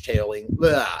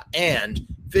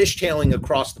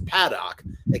across the paddock,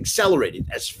 accelerated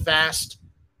as fast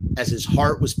as his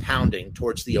heart was pounding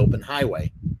towards the open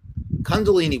highway.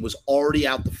 Kundalini was already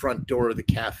out the front door of the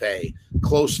cafe,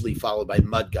 closely followed by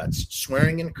Mudguts,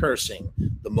 swearing and cursing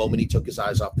the moment he took his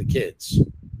eyes off the kids.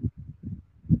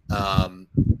 Come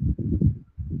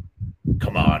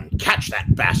on, catch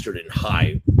that bastard in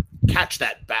high.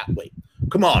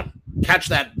 Come on, catch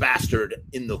that bastard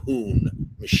in the hoon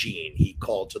machine, he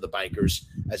called to the bikers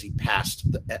as he passed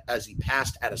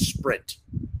at a sprint.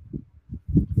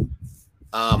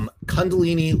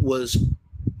 Kundalini was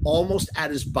almost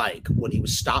at his bike when he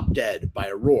was stopped dead by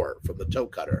a roar from the tow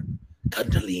cutter.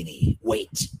 Kundalini,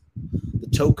 wait. The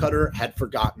tow cutter had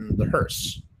forgotten the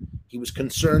hearse. He was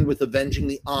concerned with avenging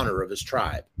the honor of his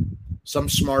tribe. Some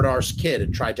smart-arse kid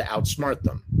had tried to outsmart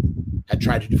them, had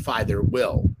tried to defy their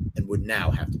will, and would now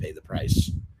have to pay the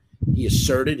price. He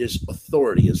asserted his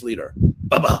authority as leader.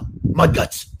 Bubba,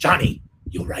 Mudguts, Johnny,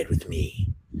 you'll ride with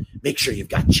me. Make sure you've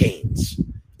got chains.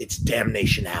 It's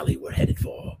Damnation Alley we're headed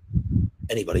for.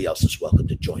 Anybody else is welcome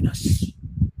to join us.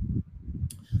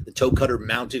 The Toe cutter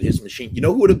mounted his machine. You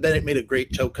know who would have made a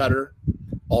great toe cutter?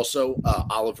 Also,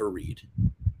 Oliver Reed.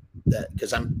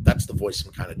 Because that's the voice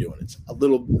I'm kind of doing. It's a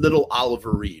little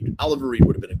Oliver Reed. Oliver Reed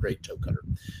would have been a great toe cutter.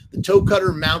 The toe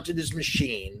cutter mounted his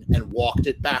machine and walked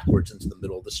it backwards into the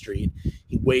middle of the street.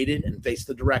 He waited and faced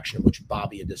the direction in which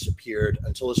Bobby had disappeared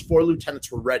until his 4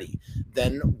 lieutenants were ready.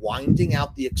 Then, winding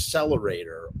out the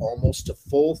accelerator almost to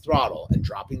full throttle and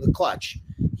dropping the clutch,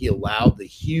 he allowed the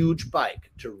huge bike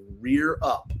to rear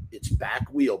up its back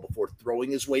wheel before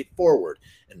throwing his weight forward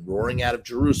and roaring out of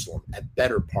Jerusalem at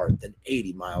better part than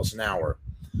 80 miles an hour.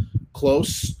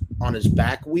 Close on his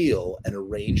back wheel and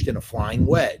arranged in a flying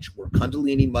wedge were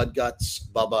Kundalini, Mudguts,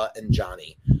 Bubba, and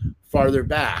Johnny. Farther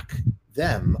back,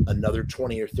 another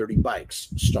 20 or 30 bikes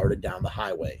started down the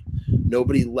highway.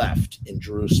 Nobody left in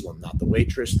Jerusalem, not the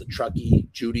waitress, the truckie,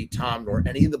 Judy, Tom, nor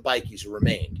any of the bikies who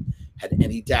remained had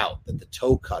any doubt that the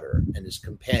toe cutter and his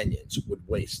companions would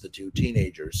waste the 2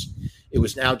 teenagers. It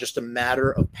was now just a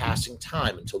matter of passing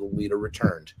time until the leader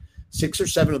returned. 6 or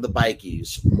 7 of the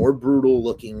bikies, more brutal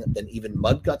looking than even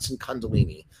Mudguts and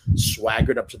Kundalini,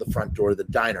 swaggered up to the front door of the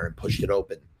diner and pushed it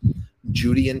open.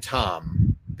 Judy and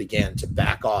Tom began to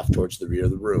back off towards the rear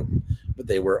of the room, but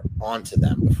they were onto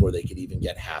them before they could even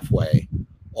get halfway.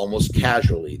 Almost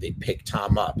casually, they picked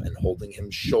Tom up and, holding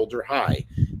him shoulder high,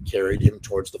 carried him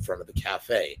towards the front of the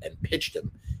cafe and pitched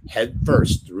him head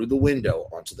first through the window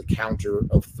onto the counter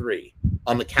of 3.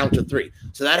 On the count of 3.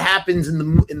 So that happens in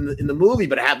the movie,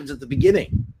 but it happens at the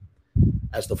beginning.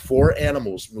 As the 4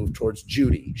 animals moved towards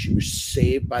Judy, she was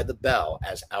saved by the bell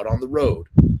as out on the road,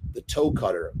 the toe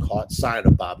cutter caught sight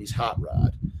of Bobby's hot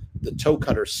rod. The toe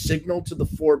cutter signaled to the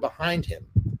 4 behind him.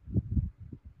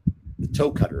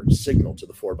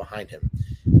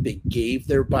 They gave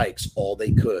their bikes all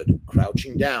they could,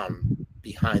 crouching down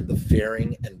behind the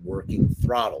fairing and working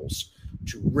throttles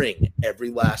to wring every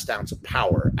last ounce of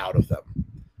power out of them.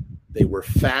 They were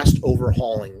fast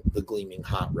overhauling the gleaming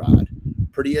hot rod.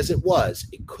 Pretty as it was,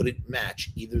 it couldn't match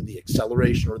either the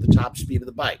acceleration or the top speed of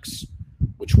the bikes,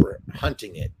 which were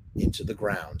hunting it into the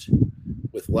ground.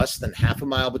 With less than half a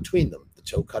mile between them, the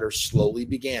toe cutter slowly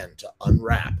began to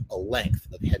unwrap a length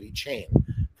of heavy chain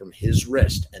from his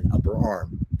wrist and upper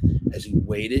arm. As he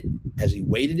weighted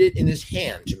it in his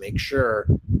hand to make sure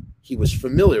he was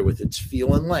familiar with its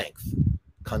feel and length,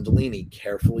 Kundalini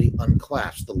carefully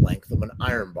unclasped the length of an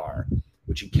iron bar,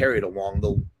 which he carried along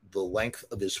the length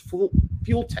of his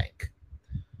fuel tank.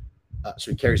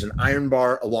 So he carries an iron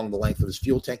bar along the length of his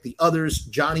fuel tank. The others,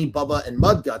 Johnny, Bubba, and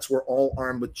Mudguts, were all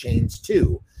armed with chains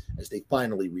too, as they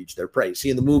finally reached their prey. See,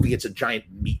 in the movie, it's a giant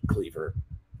meat cleaver.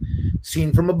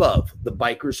 Seen from above, the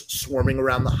bikers swarming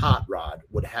around the hot rod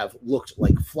would have looked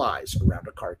like flies around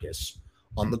a carcass.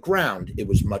 On the ground, it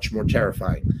was much more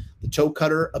terrifying. The toe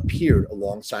cutter appeared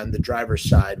alongside the driver's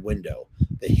side window,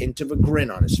 the hint of a grin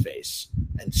on his face,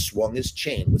 and swung his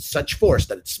chain with such force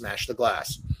that it smashed the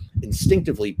glass.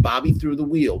 Instinctively, Bobby threw the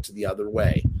wheel to the other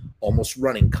way, almost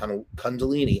running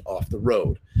Kundalini off the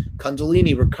road.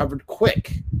 Kundalini recovered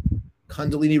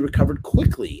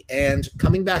quickly and,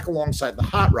 coming back alongside the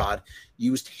hot rod,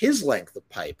 used his length of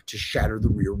pipe to shatter the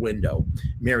rear window.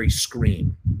 Mary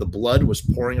screamed. The blood was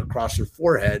pouring across her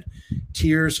forehead,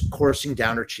 tears coursing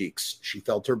down her cheeks. She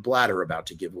felt her bladder about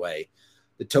to give way.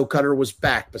 The toe cutter was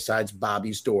back beside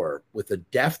Bobby's door. With a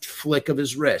deft flick of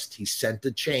his wrist, he sent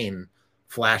the chain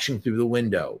flashing through the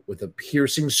window. With a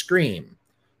piercing scream,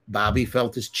 Bobby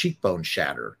felt his cheekbone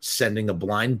shatter, sending a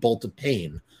blind bolt of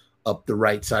pain up the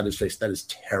right side of his face. That is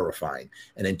terrifying.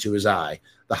 And into his eye.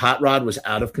 The hot rod was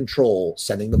out of control,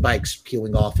 sending the bikes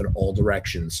peeling off in all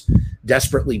directions.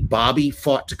 Desperately, Bobby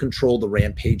fought to control the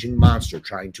rampaging monster,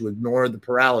 trying to ignore the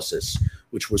paralysis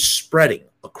which was spreading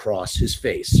across his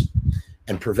face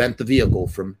and prevent the vehicle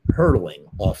from hurtling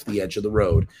off the edge of the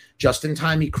road. Just in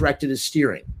time, he corrected his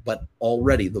steering, but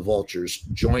already the vultures,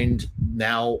 joined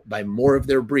now by more of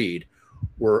their breed,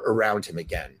 were around him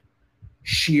again.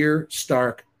 Sheer,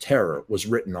 stark terror was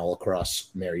written all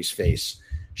across Mary's face.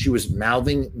 She was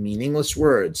mouthing meaningless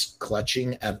words,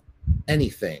 clutching at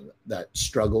anything that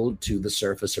struggled to the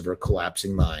surface of her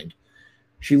collapsing mind.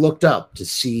 She looked up to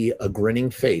see a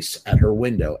grinning face at her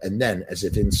window, and then, as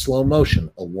if in slow motion,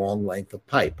 a long length of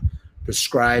pipe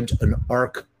prescribed an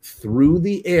arc through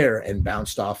the air and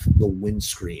bounced off the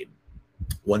windscreen.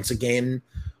 Once again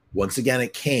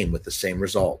it came with the same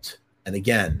result. And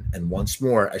again, and once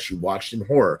more as she watched in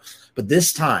horror. But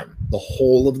this time, the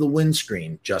whole of the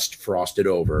windscreen just frosted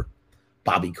over.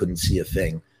 Bobby couldn't see a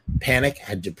thing. Panic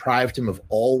had deprived him of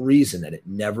all reason, and it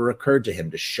never occurred to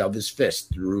him to shove his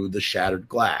fist through the shattered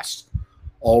glass.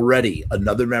 Already,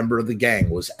 another member of the gang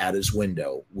was at his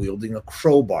window, wielding a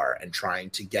crowbar and trying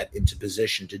to get into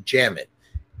position to jam it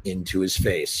into his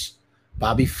face.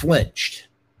 Bobby flinched,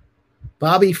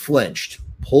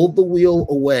 pulled the wheel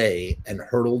away, and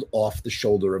hurtled off the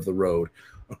shoulder of the road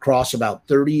across about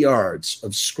 30 yards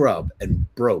of scrub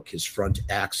and broke his front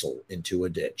axle into a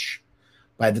ditch.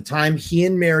 By the time he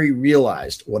and Mary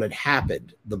realized what had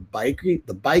happened, the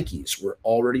bikies were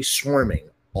already swarming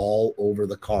all over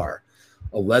the car.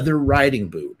 A leather riding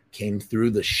boot came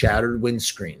through the shattered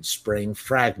windscreen, spraying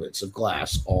fragments of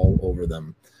glass all over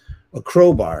them. A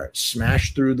crowbar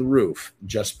smashed through the roof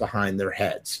just behind their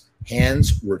heads.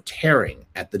 Hands were tearing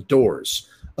at the doors.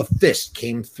 A fist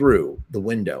came through the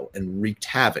window and wreaked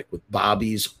havoc with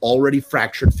Bobby's already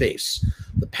fractured face.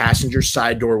 The passenger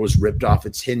side door was ripped off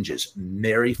its hinges.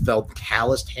 Mary felt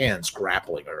calloused hands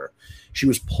grappling her. She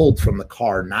was pulled from the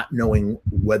car, not knowing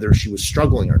whether she was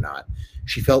struggling or not.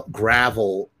 She felt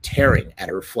gravel tearing at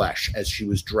her flesh as she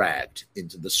was dragged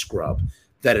into the scrub.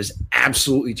 That is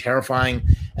absolutely terrifying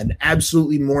and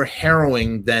absolutely more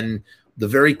harrowing than the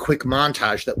very quick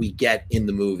montage that we get in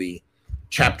the movie.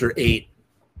 Chapter 8,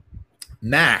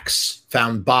 Max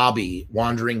found Bobby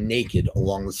wandering naked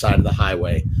along the side of the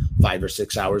highway 5 or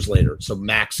 6 hours later. So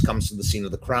Max comes to the scene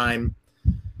of the crime.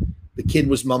 The kid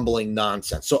was mumbling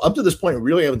nonsense. So up to this point, we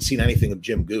really haven't seen anything of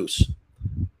Jim Goose,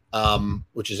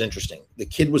 which is interesting. The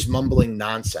kid was mumbling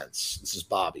nonsense. This is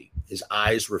Bobby. His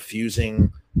eyes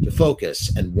refusing to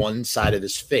focus, and one side of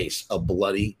his face a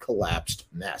bloody, collapsed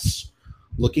mess.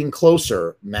 Looking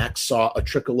closer, Max saw a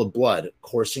trickle of blood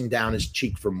coursing down his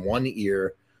cheek from one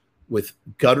ear. With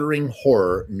guttering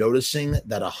horror, noticing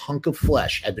that a hunk of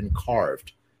flesh had been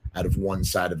carved out of one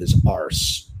side of his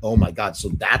arse. Oh my God. So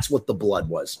that's what the blood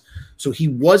was. So he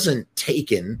wasn't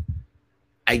taken.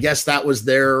 I guess that was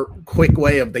their quick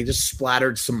way of, they just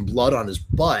splattered some blood on his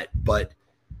butt. But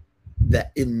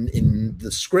that in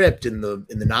the script, in the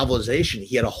novelization,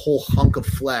 he had a whole hunk of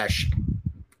flesh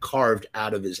carved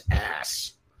out of his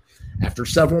ass. After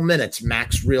several minutes,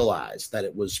 Max realized that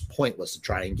it was pointless to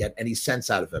try and get any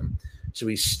sense out of him. So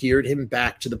he steered him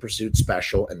back to the pursuit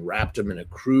special and wrapped him in a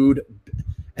crude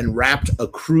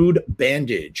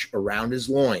bandage around his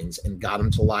loins and got him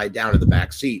to lie down in the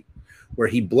back seat, where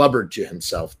he blubbered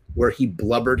himself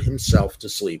to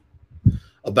sleep.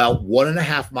 About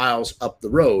 1.5 miles up the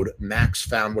road, Max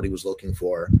found what he was looking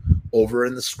for. Over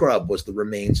in the scrub was the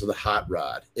remains of the hot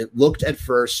rod. It looked at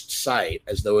first sight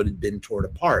as though it had been torn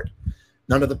apart.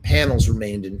 None of the panels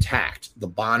remained intact. The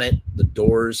bonnet, the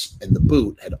doors, and the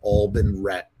boot had all been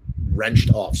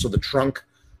wrenched off. So the trunk,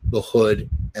 the hood,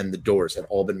 and the doors had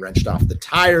all been wrenched off. The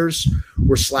tires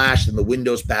were slashed and the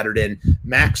windows battered in.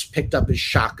 Max picked up his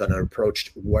shotgun and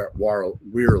approached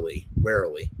warily.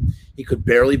 He could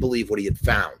barely believe what he had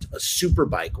found. A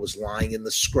superbike was lying in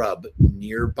the scrub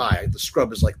nearby. The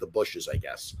scrub is like the bushes, I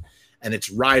guess. And its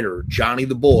rider, Johnny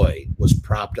the boy, was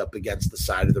propped up against the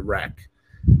side of the wreck.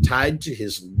 Tied to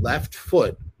his left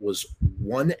foot was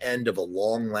one end of a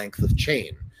long length of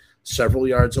chain. Several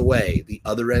yards away, the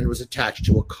other end was attached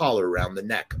to a collar around the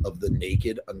neck of the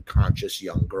naked, unconscious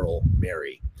young girl,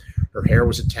 Mary. Her hair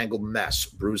was a tangled mess.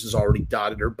 Bruises already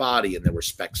dotted her body, and there were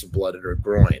specks of blood at her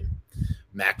groin.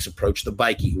 Max approached the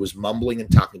bikie, who was mumbling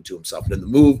and talking to himself. And in the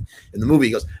movie,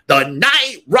 he goes, "The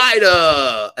Night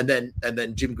Rider!" And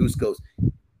then Jim Goose goes,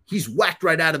 "He's whacked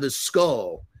right out of his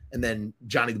skull." And then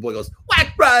Johnny the boy goes,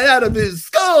 "Whacked right out of his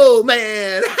skull,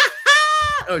 man."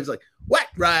 Oh, he's like,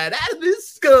 "Whacked right out of his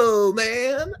skull,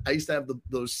 man." I used to have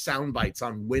those sound bites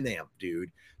on Winamp, dude,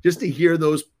 just to hear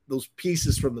those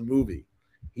pieces from the movie.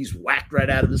 He's whacked right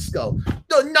out of his skull.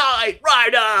 The Night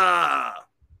Rider.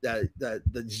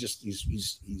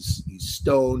 He's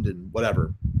stoned and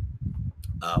whatever.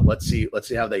 Let's see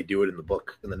how they do it in the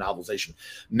book, in the novelization.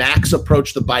 Max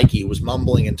approached the bikie, who was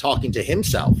mumbling and talking to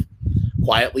himself.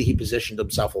 Quietly, he positioned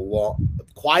himself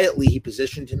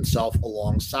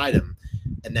alongside him,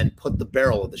 and then put the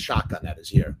barrel of the shotgun at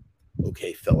his ear.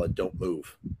 "Okay, fella, don't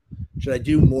move." Should I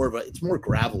do more of it's more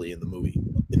gravelly in the movie,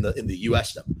 in the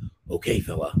US stuff. "Okay,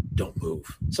 fella, don't move."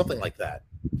 Something like that.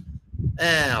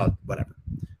 Whatever.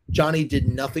 Johnny did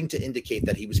nothing to indicate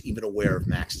that he was even aware of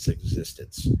Max's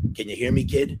existence. "Can you hear me,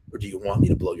 kid? Or do you want me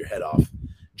to blow your head off?"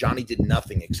 Johnny did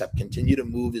nothing except continue to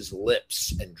move his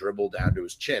lips and dribble down to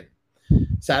his chin.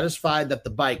 Satisfied that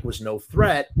the bikie was no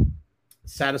threat,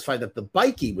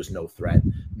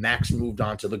 Max moved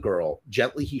on to the girl.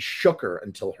 Gently, he shook her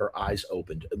until her eyes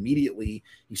opened. Immediately,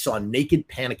 he saw naked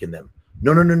panic in them.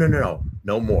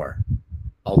 No more.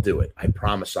 I'll do it. I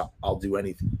promise I'll do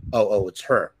anything. Oh, it's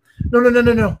her. No, no, no,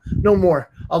 no, no, no more.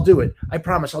 I'll do it. I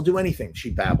promise I'll do anything, she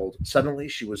babbled. Suddenly,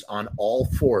 she was on all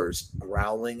fours,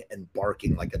 growling and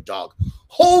barking like a dog.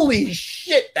 Holy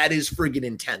shit, that is friggin'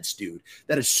 intense, dude.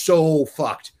 That is so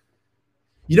fucked.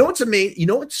 You know what's amazing? You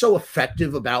know what's so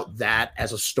effective about that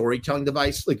as a storytelling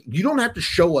device? Like, you don't have to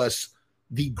show us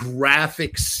the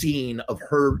graphic scene of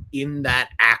her in that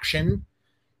action.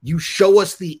 You show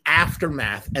us the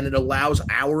aftermath, and it allows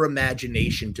our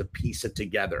imagination to piece it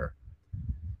together.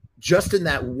 Just in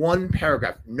that one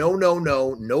paragraph, no, no,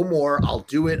 no, no more. I'll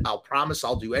do it. I'll promise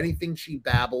I'll do anything, she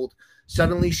babbled.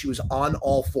 Suddenly, she was on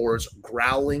all fours,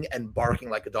 growling and barking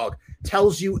like a dog.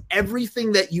 Tells you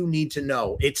everything that you need to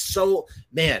know. It's so,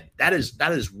 man, that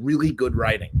is really good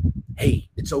writing. Hey,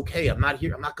 it's okay. I'm not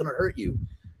here. I'm not going to hurt you,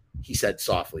 he said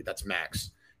softly. That's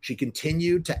Max. She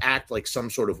continued to act like some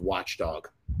sort of watchdog.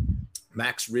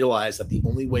 Max realized that the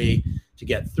only way to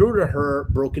get through to her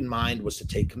broken mind was to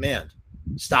take command.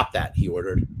 Stop that, he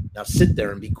ordered. Now sit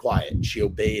there and be quiet. She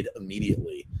obeyed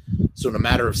immediately. So in a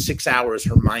matter of 6 hours,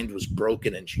 her mind was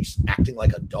broken and she's acting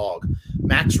like a dog.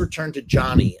 Max returned to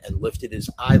Johnny and lifted his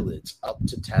eyelids up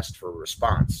to test for a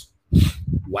response.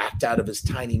 Whacked out of his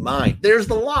tiny mind. There's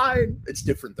the line. It's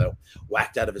different, though.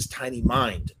 Whacked out of his tiny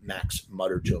mind, Max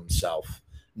muttered to himself,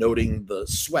 noting the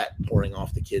sweat pouring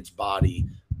off the kid's body,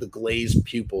 the glazed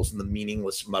pupils, and the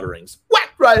meaningless mutterings.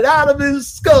 Whacked right out of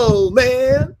his skull,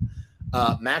 man.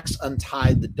 Max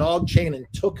untied the dog chain and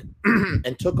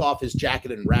took off his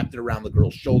jacket and wrapped it around the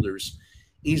girl's shoulders.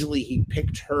 Easily, he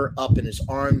picked her up in his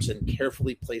arms and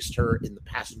carefully placed her in the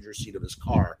passenger seat of his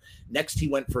car. Next, he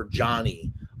went for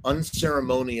Johnny,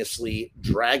 unceremoniously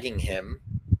dragging him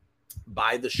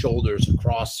by the shoulders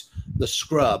across the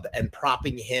scrub and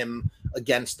propping him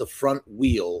against the front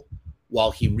wheel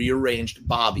while he rearranged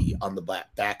Bobby on the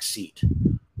back seat.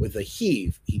 With a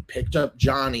heave, he picked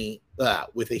Johnny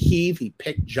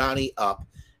up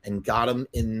and got him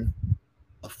in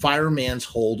a fireman's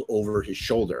hold over his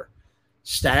shoulder.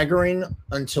 Staggering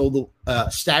under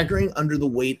the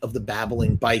weight of the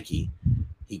babbling bikie,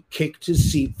 he kicked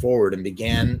his seat forward and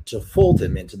began to fold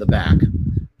him into the back.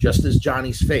 Just as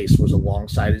Johnny's face was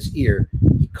alongside his ear,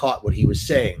 he caught what he was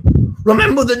saying.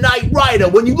 Remember the Night Rider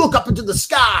when you look up into the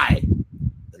sky.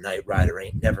 The Night Rider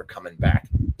ain't never coming back.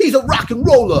 He's a rock and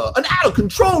roller, an out of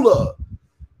controller.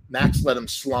 Max let him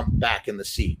slump back in the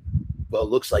seat. Well, it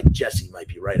looks like Jesse might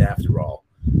be right after all.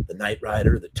 The Night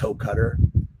Rider, the toe cutter.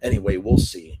 Anyway, we'll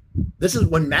see. This is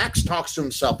when Max talks to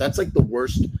himself. That's like the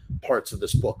worst parts of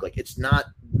this book. Like, it's not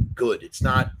good. It's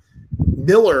not.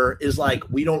 Miller is like,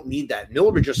 we don't need that.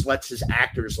 Miller just lets his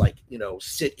actors, like,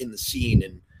 sit in the scene,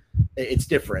 and it's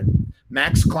different.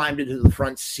 Max climbed into the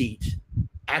front seat,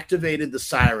 activated the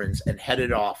sirens, and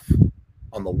headed off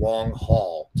on the long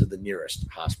haul to the nearest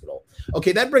hospital.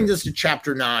 Okay, that brings us to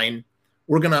chapter 9.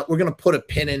 We're gonna put a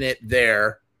pin in it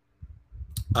there.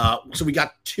 So we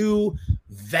got two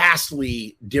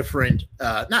vastly different,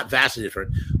 not vastly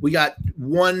different. We got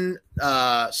one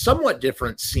somewhat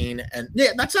different scene, and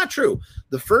yeah, that's not true.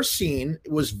 The first scene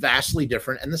was vastly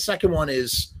different, and the second one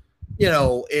is,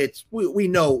 it's we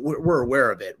know we're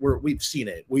aware of it. We've seen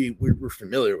it. We're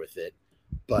familiar with it,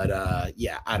 but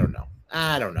yeah, I don't know.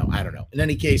 In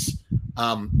any case,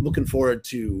 looking forward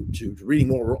to reading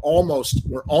more.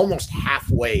 We're almost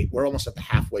halfway. We're almost at the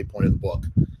halfway point of the book.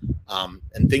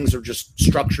 And things are just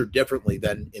structured differently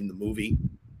than in the movie.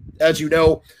 As you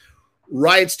know,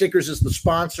 Riot Stickers is the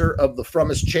sponsor of the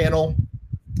Frumess channel.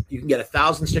 You can get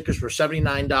 1,000 stickers for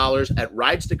 $79 at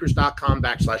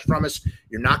riotstickers.com/Frumess.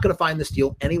 You're not going to find this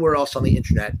deal anywhere else on the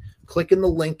internet. Click in the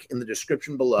link in the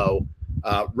description below.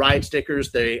 Riot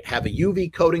Stickers, they have a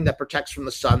UV coating that protects from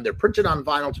the sun. They're printed on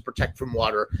vinyl to protect from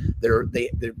water. They're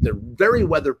very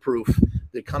weatherproof.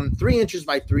 They come 3 inches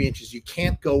by 3 inches. You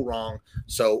can't go wrong.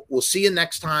 So we'll see you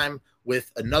next time with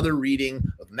another reading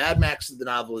of Mad Max the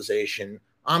Novelization.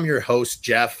 I'm your host,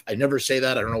 Jeff. I never say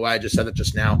that. I don't know why I just said it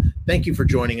just now. Thank you for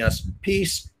joining us.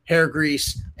 Peace, hair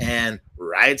grease, and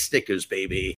Riot Stickers,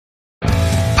 baby.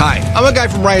 Hi, I'm a guy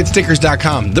from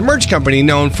riotstickers.com, the merch company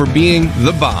known for being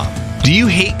the bomb. Do you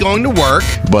hate going to work,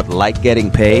 but like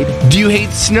getting paid? Do you hate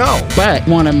snow, but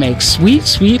want to make sweet,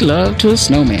 sweet love to a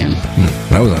snowman?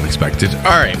 That was unexpected.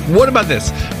 All right, what about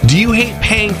this? Do you hate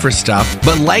paying for stuff,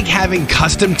 but like having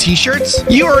custom t-shirts?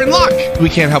 You are in luck. We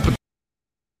can't help it.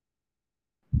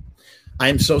 I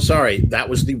am so sorry. That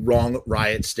was the wrong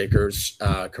Riot Stickers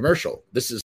commercial. This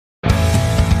is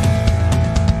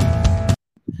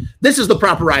the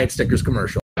proper Riot Stickers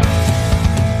commercial.